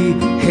silky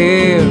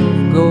hair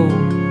of gold.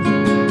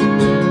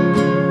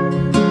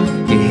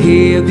 You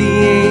hear the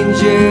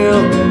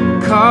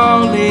angel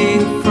calling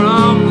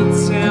from the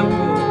temple.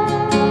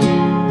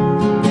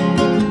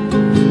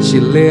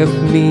 you left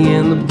me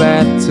in the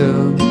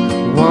bathtub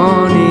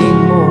wanting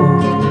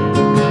more.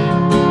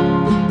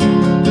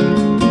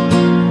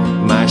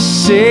 My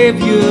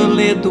Savior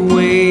led the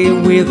way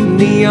with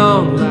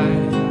neon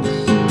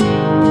lights,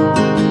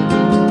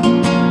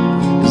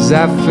 as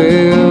I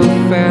fell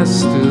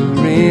faster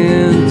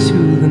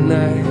into the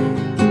night.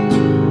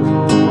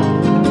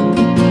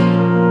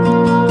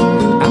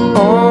 I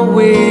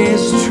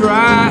always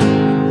try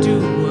to do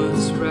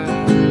what's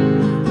right,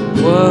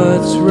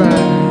 what's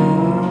right.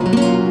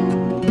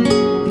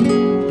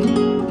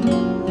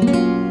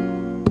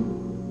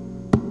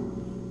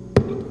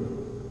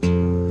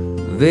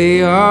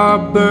 They are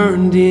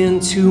burned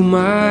into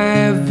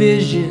my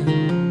vision.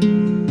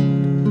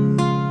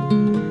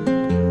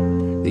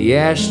 The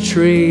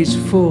ashtray's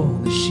full,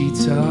 the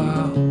sheets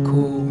are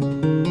cold.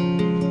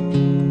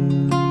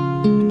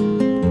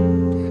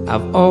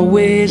 I've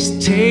always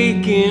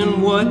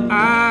taken what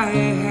I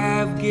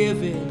have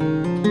given.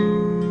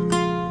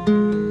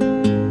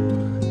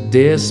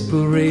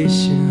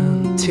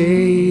 Desperation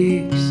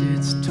takes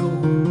its toll.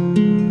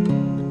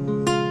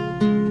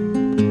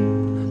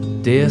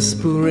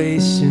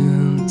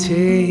 Desperation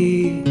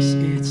takes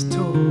its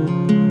toll.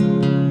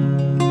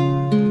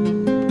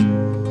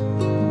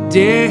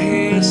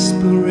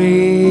 Desperation.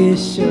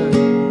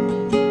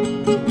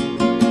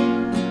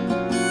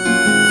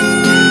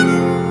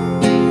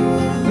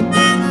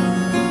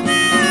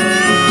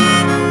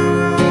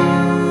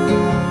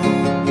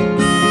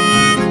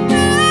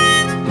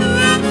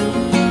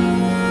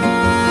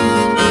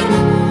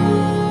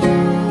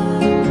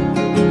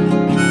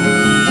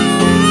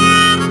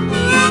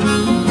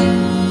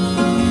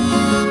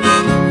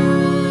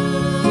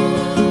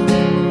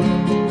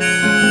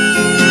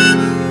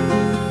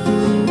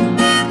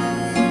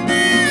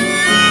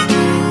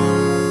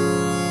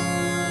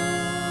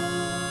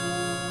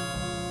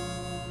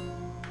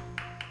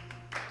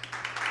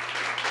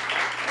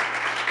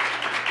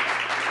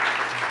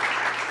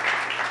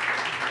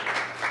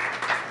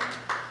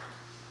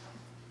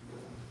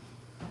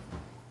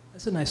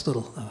 It's a nice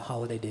little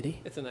holiday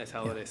ditty. It's a nice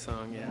holiday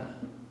song, yeah.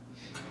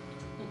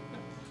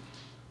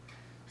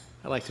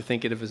 I like to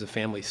think of it as a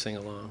family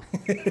sing-along.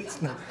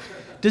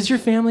 Does your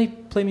family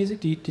play music?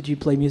 Did you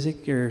play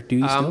music, or do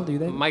you still do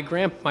that? My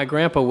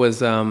grandpa was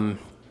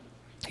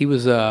he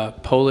was a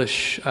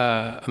Polish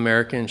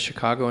American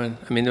Chicagoan.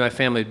 I mean, my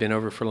family had been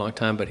over for a long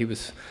time, but he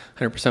was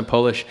 100%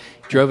 Polish.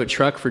 He drove a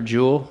truck for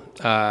Jewel.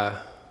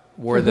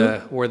 Wore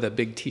the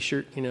big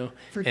T-shirt, you know.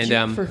 For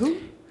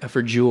who?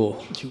 For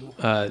Jewel.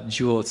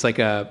 Jewel. It's like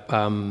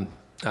a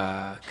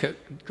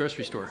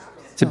grocery store.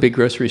 It's a big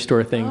grocery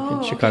store thing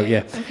in Chicago. Okay.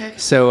 Yeah. Okay.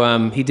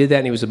 So he did that,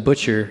 and he was a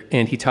butcher,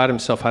 and he taught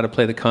himself how to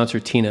play the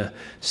concertina.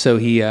 So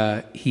he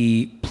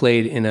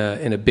played in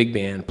a big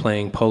band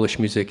playing Polish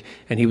music,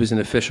 and he was an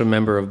official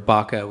member of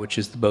BACA, which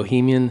is the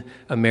Bohemian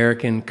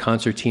American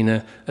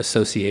Concertina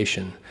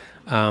Association.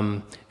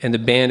 And the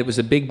band, it was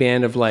a big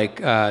band of like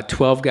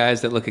 12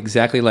 guys that look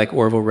exactly like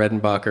Orville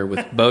Redenbacher,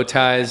 with bow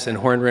ties and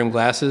horn-rimmed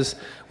glasses,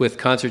 with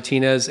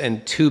concertinas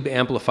and tube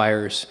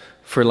amplifiers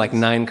for like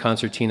 9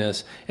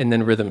 concertinas, and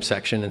then rhythm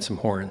section and some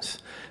horns.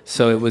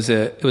 So it was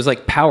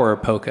like power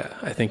polka,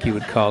 I think you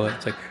would call it.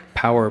 It's like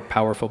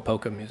powerful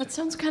polka music. That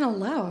sounds kind of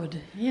loud.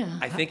 Yeah.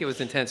 I think it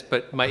was intense,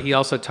 but he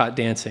also taught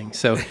dancing.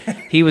 So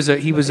he was a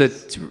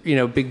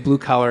big blue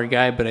collar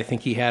guy, but I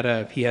think he had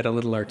a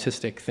little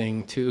artistic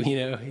thing too. You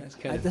know,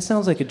 that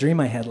sounds like a dream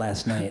I had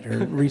last night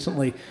or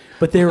recently.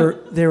 But there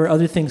were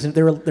other things.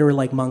 There were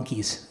like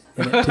monkeys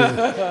in it too.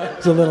 It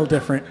was a little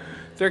different.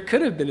 There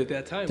could have been at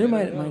that time. There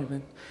might have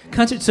been.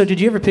 So did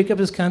you ever pick up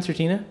his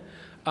concertina?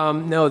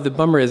 No. The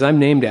bummer is I'm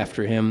named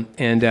after him,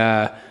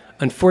 and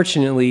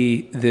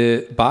unfortunately,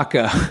 the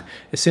BACA,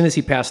 as soon as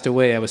he passed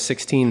away, I was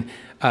 16,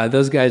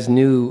 those guys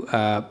knew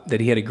that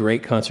he had a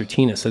great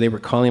concertina, so they were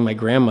calling my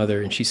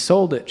grandmother, and she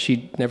sold it.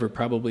 She never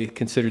probably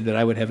considered that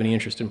I would have any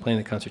interest in playing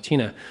the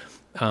concertina.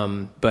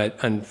 But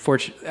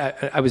unfortunately,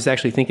 I was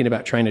actually thinking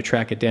about trying to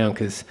track it down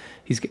because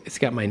it's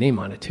got my name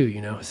on it too,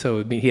 you know.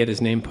 So he had his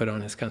name put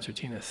on his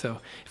concertina. So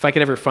if I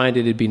could ever find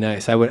it, it'd be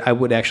nice. I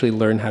would actually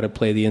learn how to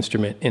play the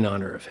instrument in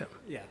honor of him.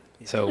 Yeah.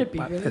 So That'd be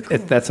really cool.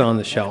 that's on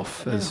the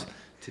shelf as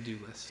to-do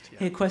list. Yeah.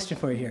 Hey, a question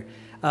for you here.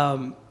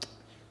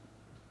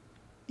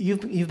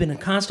 You've been in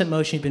constant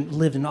motion. You've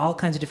lived in all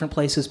kinds of different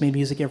places, made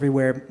music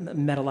everywhere,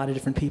 met a lot of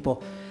different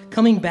people.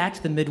 Coming back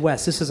to the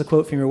Midwest, this is a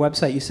quote from your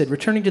website. You said,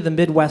 "Returning to the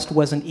Midwest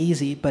wasn't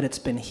easy, but it's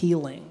been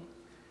healing."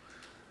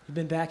 You've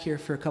been back here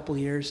for a couple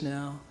years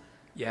now.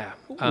 Yeah.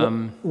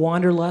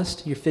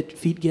 Wanderlust, your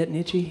feet getting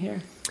itchy here?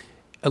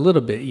 A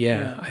little bit,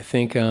 yeah. I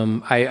think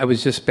I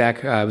was just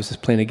back. I was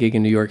just playing a gig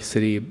in New York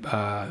City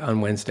on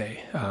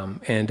Wednesday,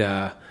 and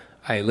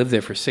I lived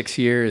there for 6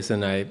 years.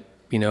 And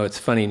it's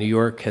funny. New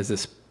York has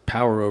this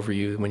power over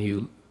you when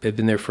you have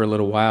been there for a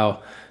little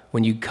while.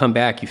 When you come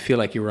back, you feel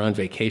like you were on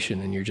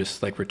vacation and you're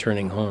just like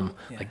returning home.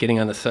 Yeah. Like getting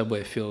on the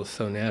subway feels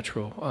so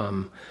natural.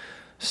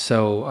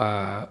 So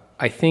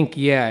I think,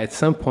 at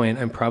some point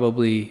I'm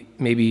probably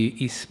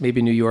maybe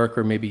New York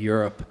or maybe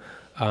Europe.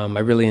 I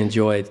really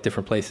enjoy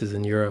different places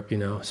in Europe,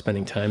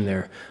 spending time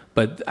there.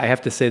 But I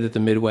have to say that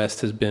the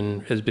Midwest has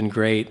been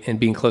great, and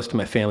being close to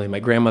my family. My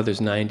grandmother's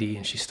 90,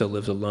 and she still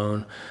lives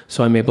alone,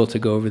 so I'm able to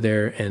go over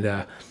there. And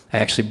I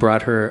actually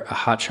brought her a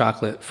hot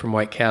chocolate from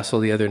White Castle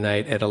the other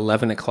night at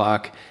 11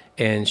 o'clock,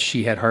 and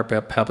she had heart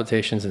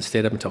palpitations and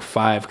stayed up until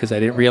 5 because I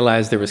didn't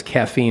realize there was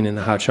caffeine in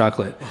the hot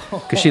chocolate.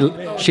 Because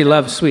she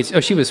loves sweets. Oh,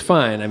 she was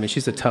fine. I mean,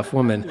 she's a tough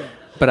woman.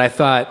 But I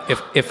thought,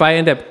 if I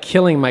end up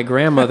killing my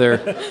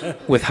grandmother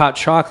with hot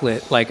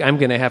chocolate, like, I'm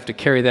going to have to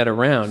carry that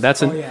around.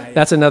 That's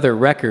another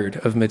record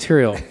of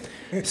material.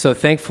 So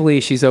thankfully,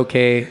 she's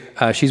okay.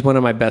 She's one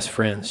of my best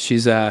friends.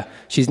 She's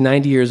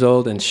 90 years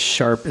old and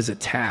sharp as a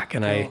tack.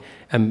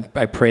 And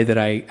I pray that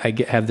I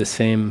have the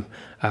same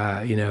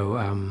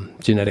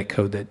genetic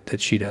code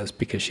that she does,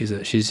 because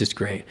she's just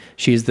great.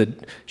 She's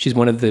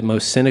one of the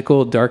most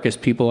cynical,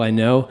 darkest people I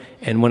know,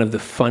 and one of the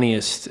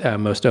funniest,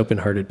 most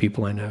open-hearted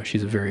people I know.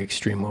 She's a very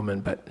extreme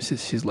woman, but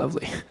she's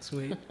lovely.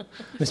 Sweet.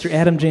 Mr.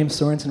 Adam James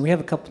Sorensen, we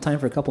have time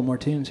for a couple more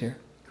tunes here.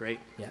 Great.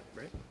 Yeah.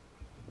 Great.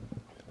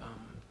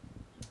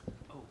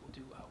 We'll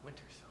do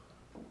Winter Song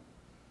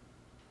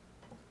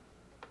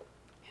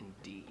in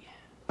D.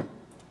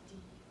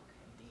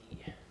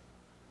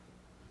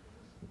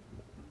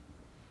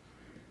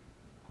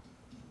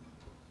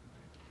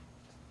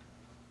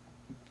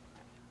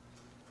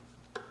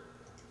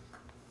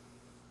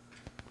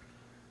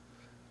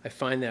 I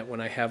find that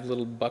when I have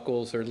little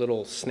buckles or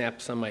little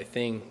snaps on my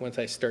thing, once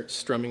I start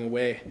strumming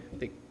away,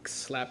 they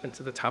slap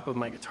into the top of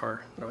my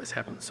guitar. It always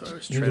happens. So I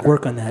always try to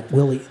work on that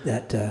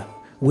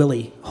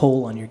Willie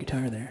hole on your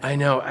guitar there. I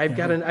know. I've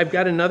got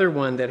another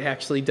one that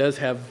actually does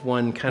have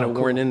one kind of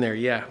worn in there.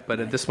 Yeah,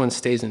 but this one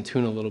stays in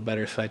tune a little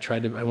better. So I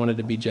wanted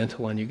to be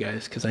gentle on you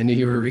guys because I knew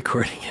you were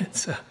recording it.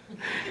 So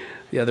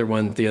the other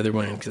one,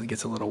 because it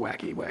gets a little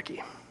wacky.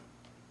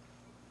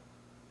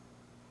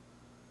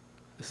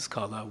 This is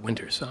called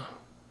Winter Song.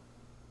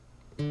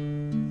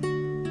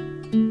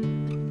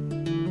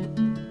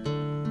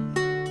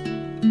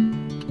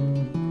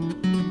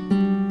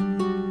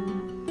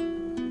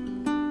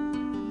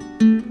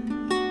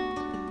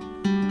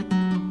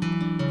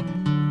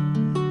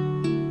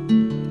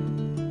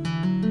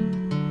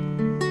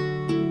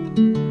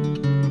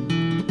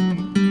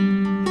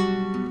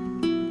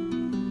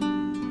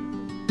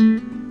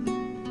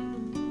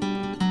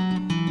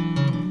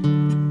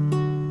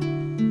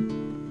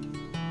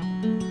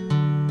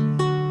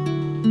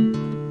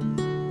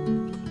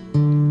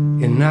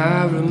 And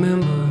I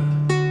remember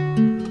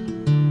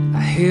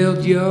I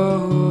held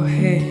your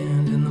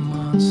hand and the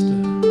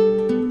monster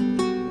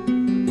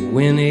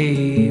went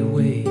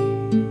away.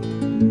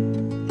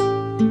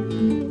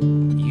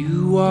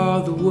 You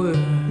are the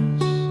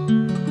words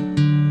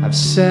I've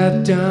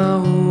sat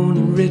down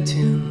and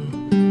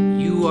written.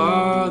 You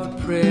are the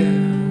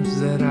prayers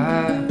that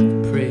I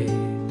pray.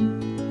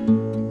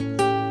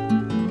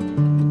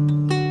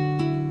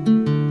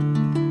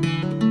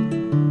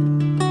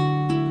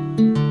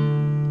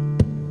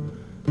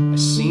 I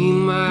see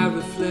my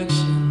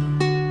reflection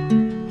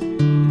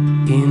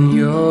in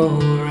your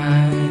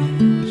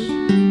eyes.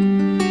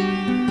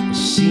 I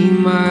see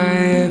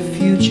my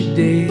future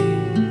days.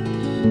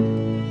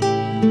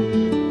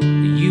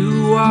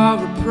 You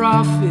are a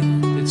prophet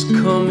that's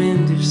come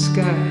in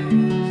disguise.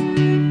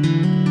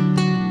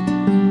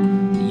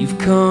 You've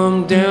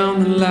come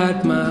down to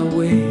light my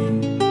way.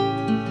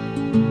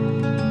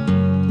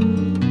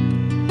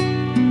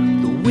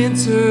 The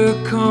winter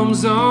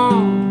comes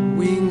on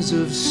wings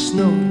of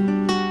snow.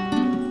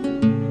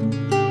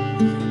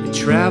 It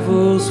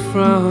travels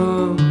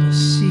from the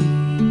sea,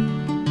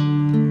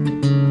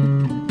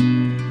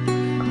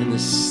 and the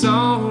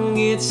song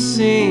it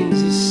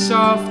sings is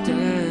soft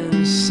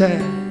and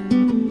sad.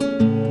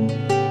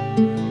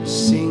 It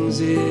sings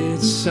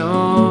its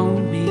song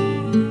to me.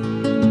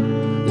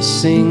 It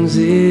sings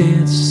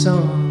its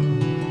song.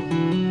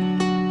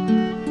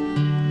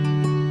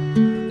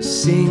 It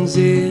sings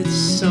its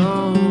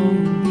song to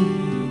me.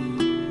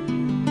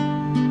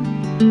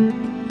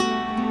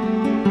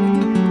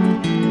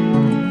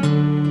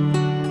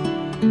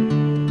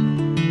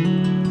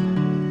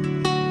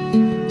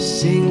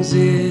 Sings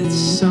its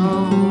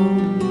song.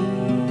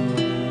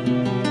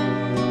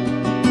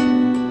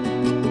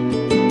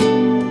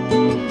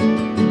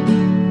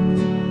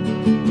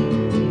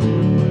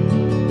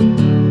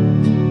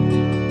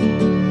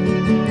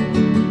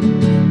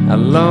 I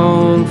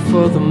long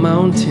for the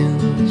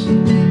mountains,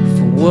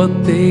 for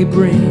what they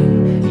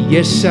bring.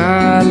 Yes,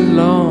 I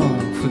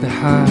long for the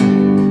high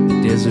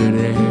desert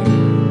air.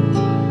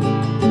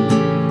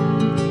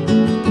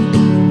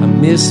 I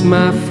miss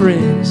my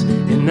friends,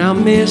 and I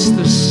miss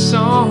the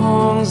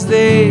songs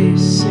they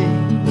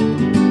sing,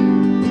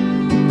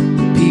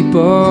 the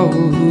people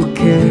who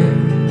care.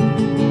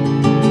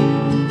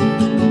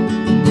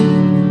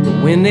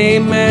 But when a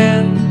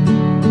man,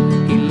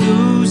 he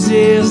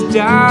loses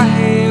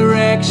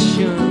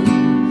direction,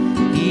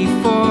 he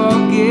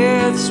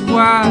forgets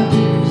why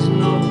he's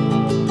known.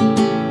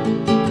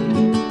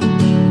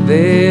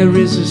 There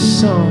is a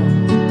song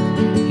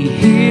He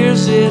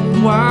hears it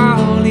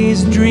while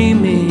he's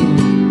dreaming,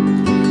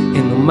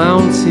 and the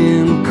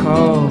mountain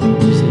calls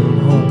him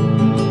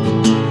home.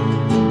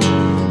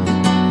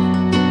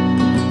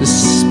 The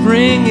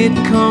spring it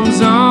comes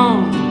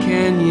on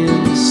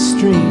canyon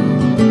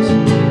streams,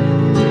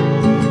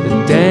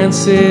 it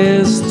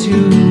dances to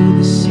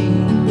the sea.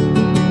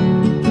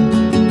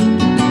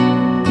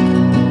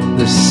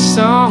 The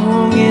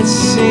song it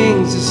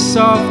sings is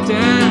soft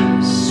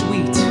and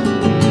sweet.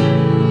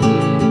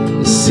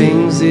 It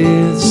sings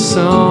its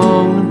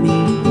song to me.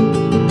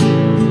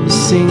 It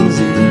sings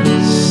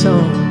its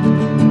song.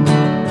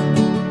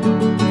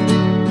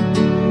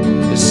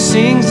 It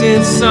sings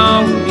its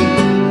song to me.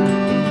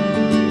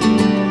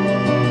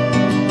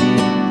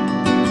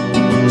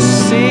 It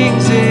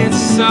sings its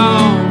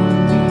song.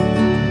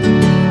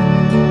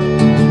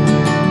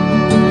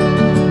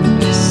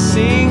 It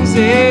sings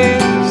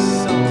its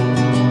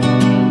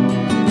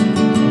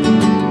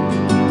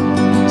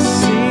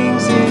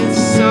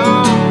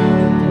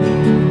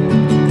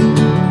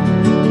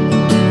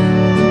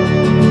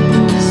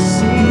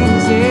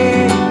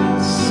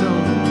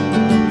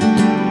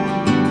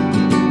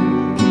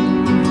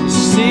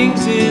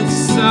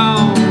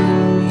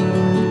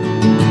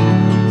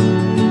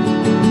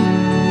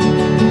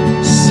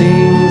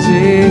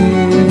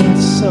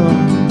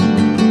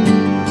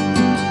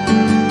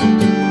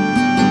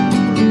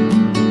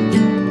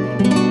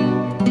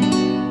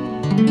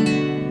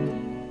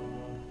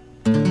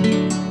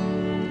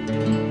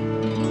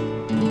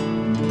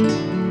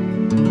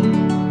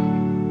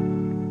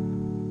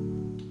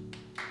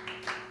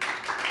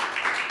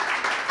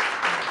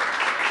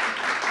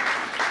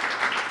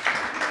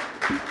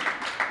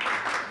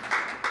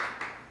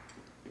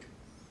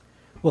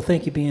Well,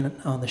 thank you for being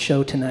on the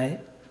show tonight.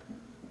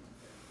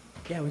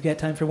 Yeah, we've got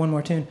time for one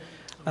more tune.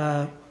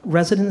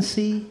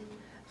 Residency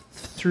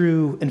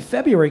through, in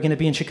February, going to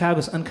be in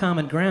Chicago's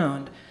Uncommon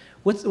Ground.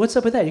 What's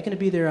up with that? You're going to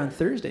be there on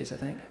Thursdays, I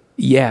think.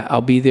 Yeah,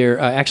 I'll be there.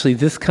 Actually,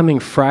 this coming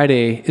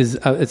Friday is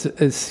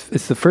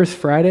it's the first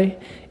Friday,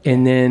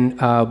 and then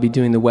I'll be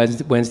doing the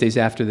Wednesdays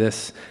after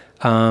this.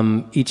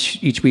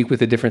 Each week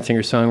with a different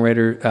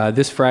singer-songwriter.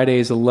 This Friday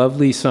is a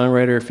lovely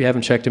songwriter. If you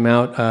haven't checked him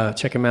out,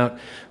 check him out,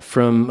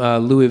 from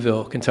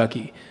Louisville,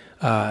 Kentucky.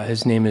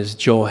 His name is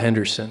Joel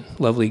Henderson.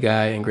 Lovely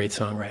guy and great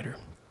songwriter.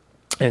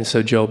 And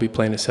so Joel will be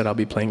playing a set. I'll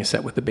be playing a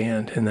set with the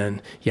band. And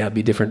then, yeah, it'll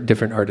be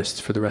different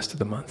artists for the rest of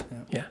the month.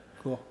 Yeah.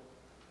 Cool.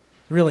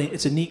 Really,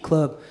 it's a neat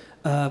club.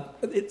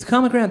 It's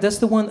Common Ground. That's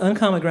the one,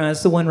 Uncommon Ground.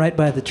 That's the one right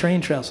by the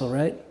train trestle,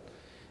 right?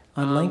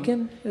 On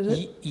Lincoln, is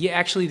it? Yeah,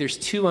 actually, there's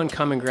two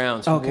Uncommon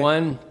Grounds.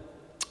 Okay.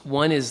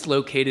 One is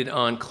located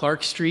on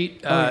Clark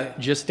Street,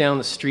 just down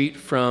the street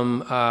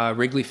from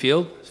Wrigley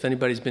Field. If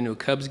anybody's been to a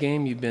Cubs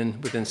game, you've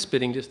been within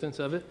spitting distance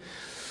of it.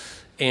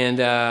 And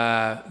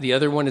the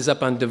other one is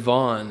up on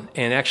Devon.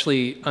 And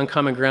actually,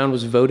 Uncommon Ground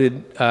was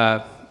voted,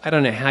 I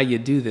don't know how you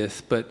do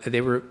this, but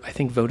they were, I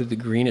think, voted the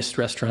greenest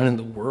restaurant in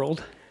the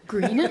world.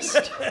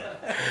 Greenest?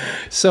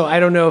 So I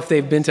don't know if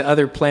they've been to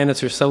other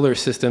planets or solar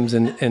systems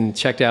and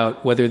checked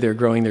out whether they're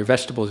growing their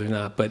vegetables or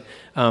not, but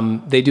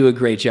they do a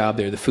great job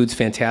there. The food's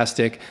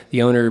fantastic.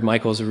 The owner,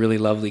 Michael's a really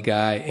lovely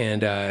guy,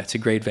 and it's a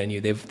great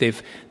venue.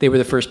 They were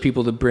the first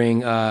people to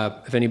bring,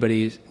 if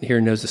anybody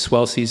here knows the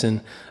Swell Season,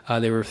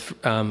 he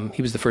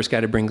was the first guy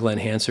to bring Glenn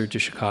Hansard to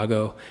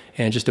Chicago,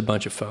 and just a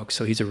bunch of folks.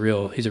 So he's a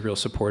real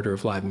supporter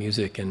of live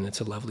music, and it's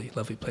a lovely,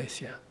 lovely place,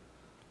 yeah.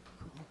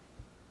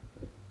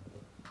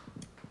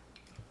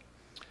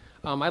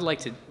 I'd like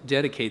to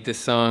dedicate this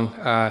song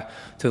to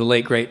the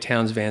late great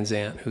Townes Van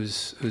Zandt,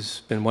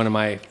 who's been one of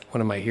my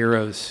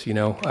heroes,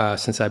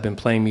 since I've been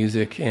playing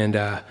music, and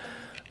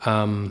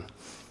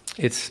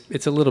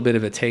it's a little bit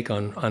of a take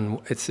on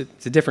it's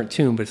a different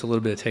tune, but it's a little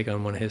bit of a take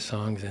on one of his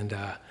songs, and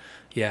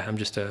yeah, I'm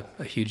just a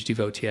huge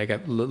devotee. I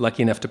got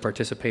lucky enough to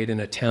participate in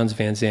a Townes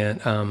Van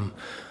Zandt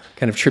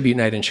kind of tribute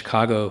night in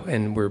Chicago,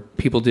 and where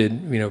people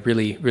did,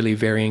 really, really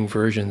varying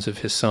versions of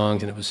his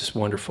songs, and it was just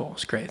wonderful. It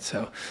was great.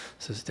 So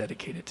this is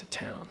dedicated to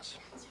Townes.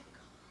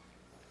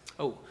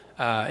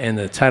 And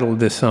the title of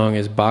this song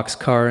is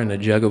Boxcar and a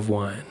Jug of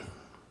Wine.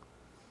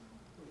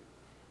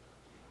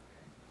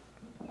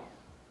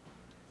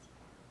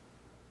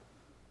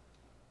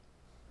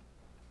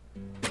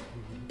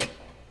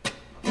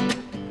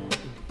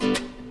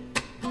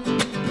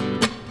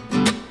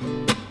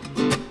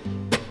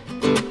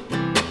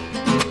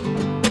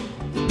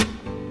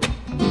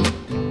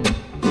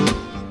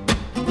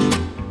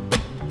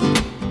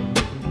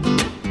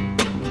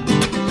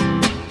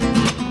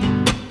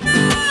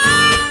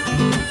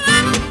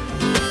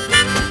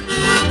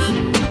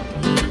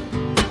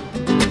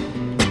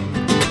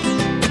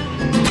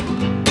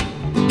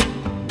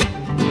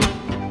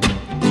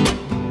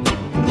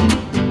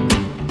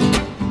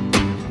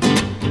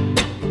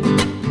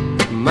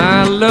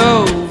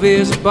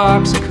 This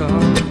boxcar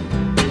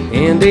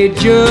and a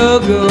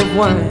jug of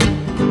wine.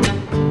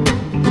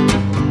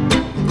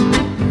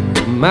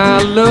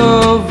 My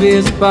love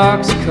is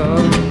boxcar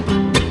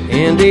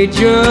and a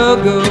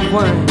jug of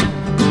wine.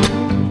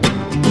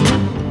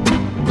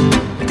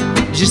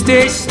 Just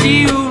a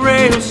steel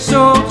rail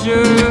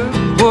soldier,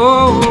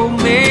 whoa,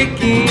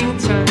 making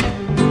time.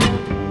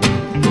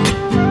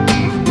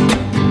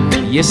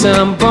 Yes,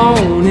 I'm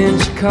born in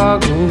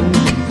Chicago,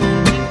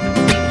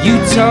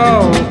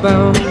 Utah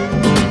bound.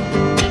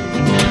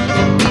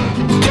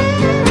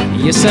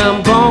 Yes,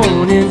 I'm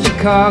born in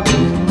Chicago,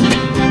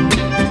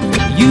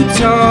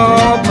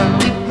 Utah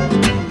bound.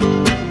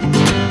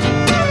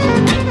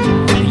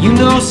 You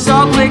know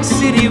Salt Lake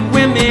City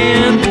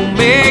women will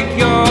make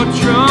your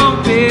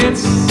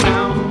trumpets sound.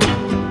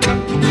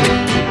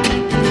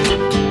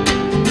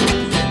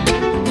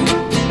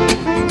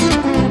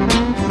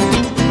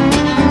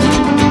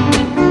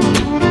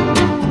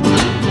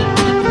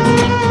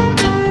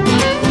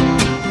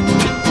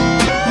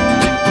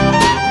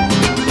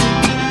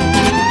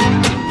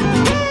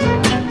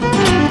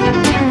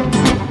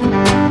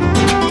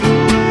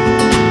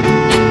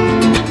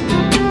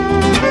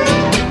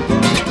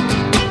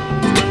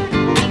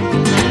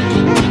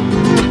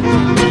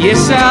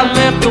 Yes, I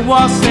left the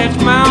Wasatch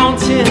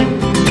Mountain,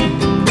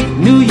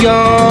 New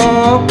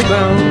York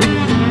bound.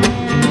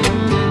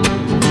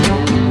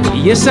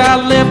 Yes, I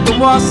left the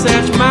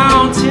Wasatch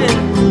Mountain,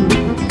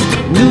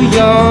 New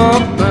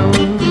York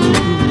bound.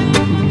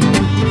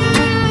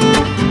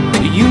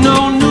 You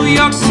know New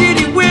York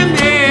City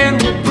women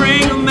will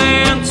bring a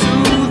man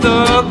to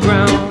the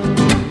ground.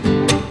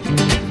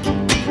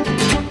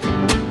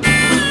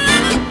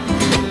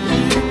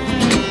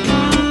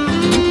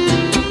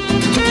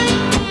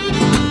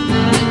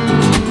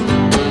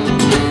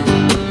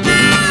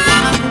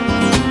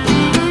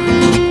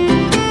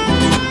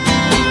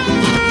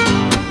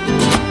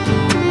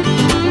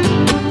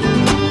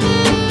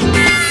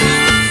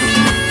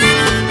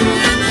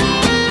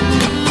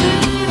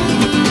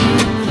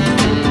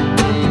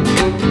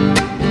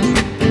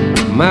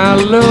 My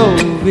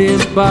love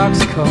is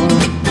boxcar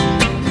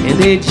and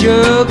a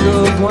jug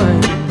of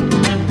wine.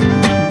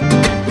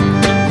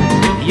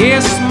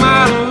 Yes,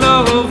 my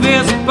love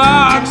is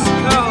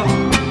boxcar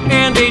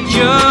and a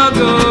jug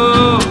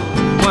of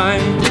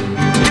wine.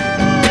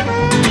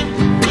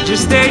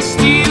 Just a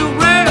steel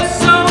rail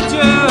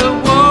soldier,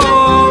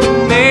 whoa,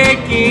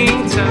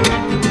 making time.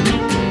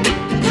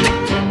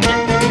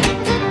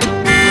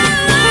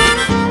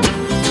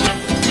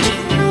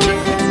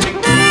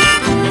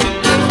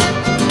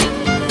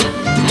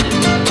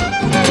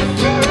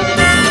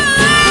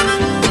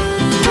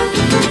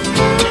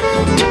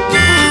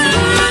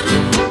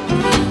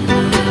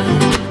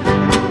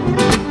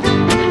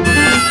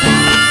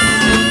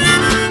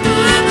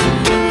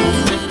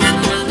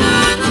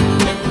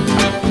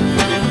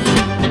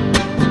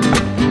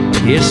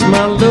 Yes,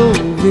 my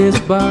love is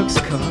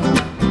boxcar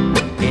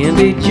and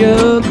a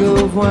jug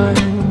of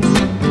wine.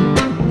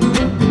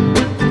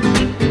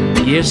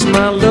 Yes,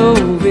 my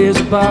love is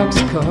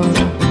boxcar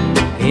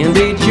and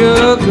a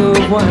jug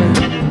of wine.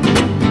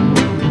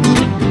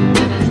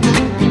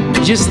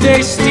 Just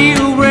a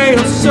steel rail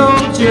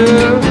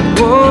soldier,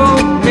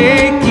 whoa,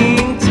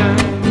 making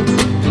time.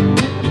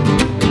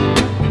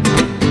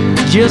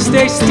 Just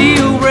a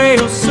steel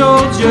rail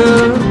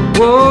soldier,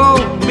 whoa,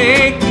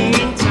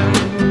 making time.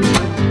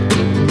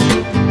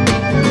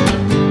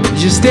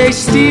 Just a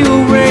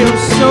steel rail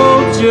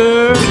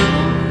soldier,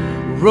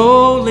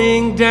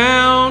 rolling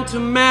down to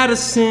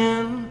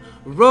Madison,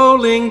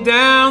 rolling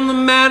down the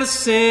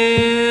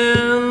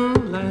Madison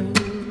line.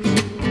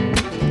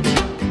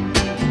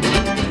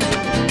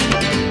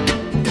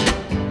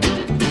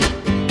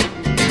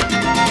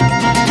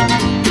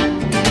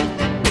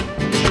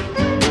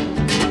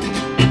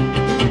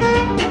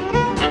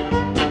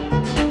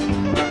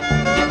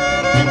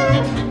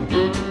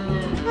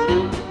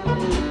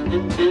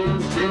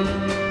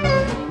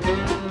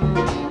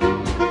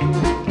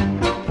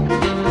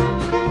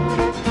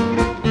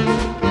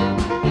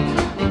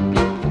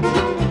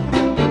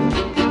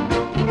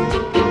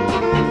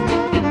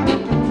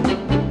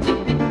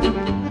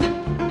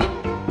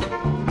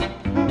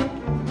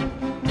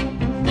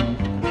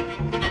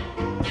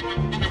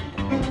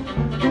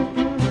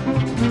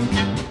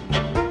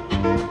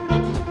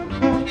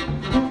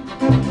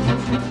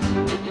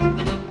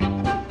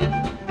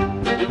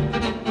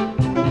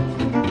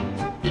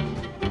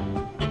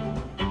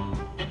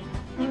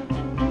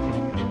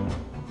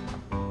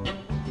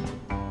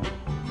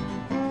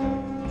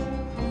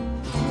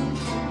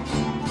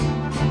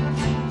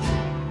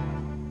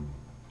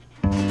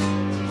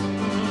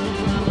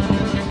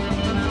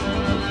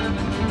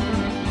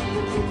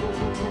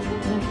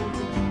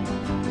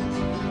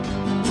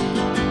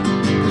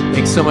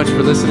 Thanks so much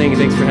for listening, and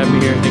thanks for having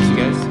me here. Thanks, you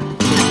guys.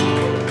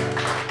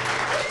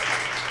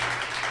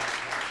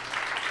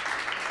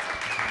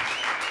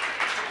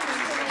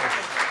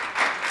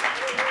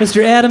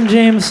 Mr. Adam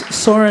James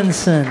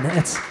Sorensen.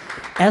 That's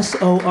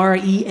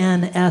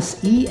Sorensen.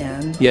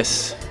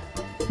 Yes.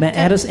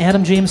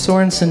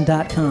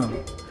 AdamJamesSorensen.com.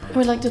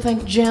 We'd like to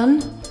thank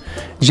Jen.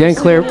 Jan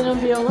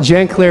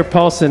Claire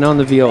Paulson on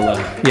the viola.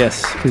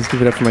 Yes, please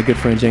give it up for my good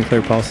friend Jan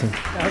Claire Paulson.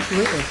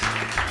 Absolutely.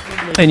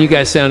 And you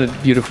guys sounded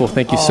beautiful.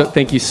 Thank you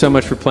so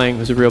much for playing. It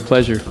was a real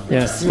pleasure.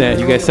 Yes,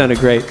 you guys sounded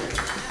great.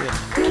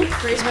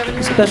 Yeah.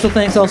 Special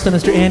thanks also to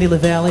Mr. Andy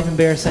LaValle from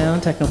Bear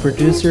Sound, techno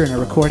producer and a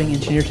recording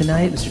engineer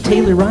tonight. Mr.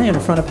 Taylor Ryan,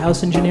 front of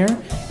house engineer.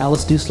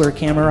 Alice Dusler,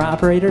 camera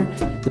operator.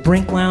 The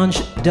Brink Lounge,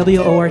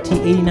 WORT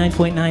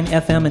 89.9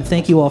 FM, and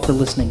thank you all for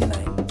listening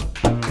tonight.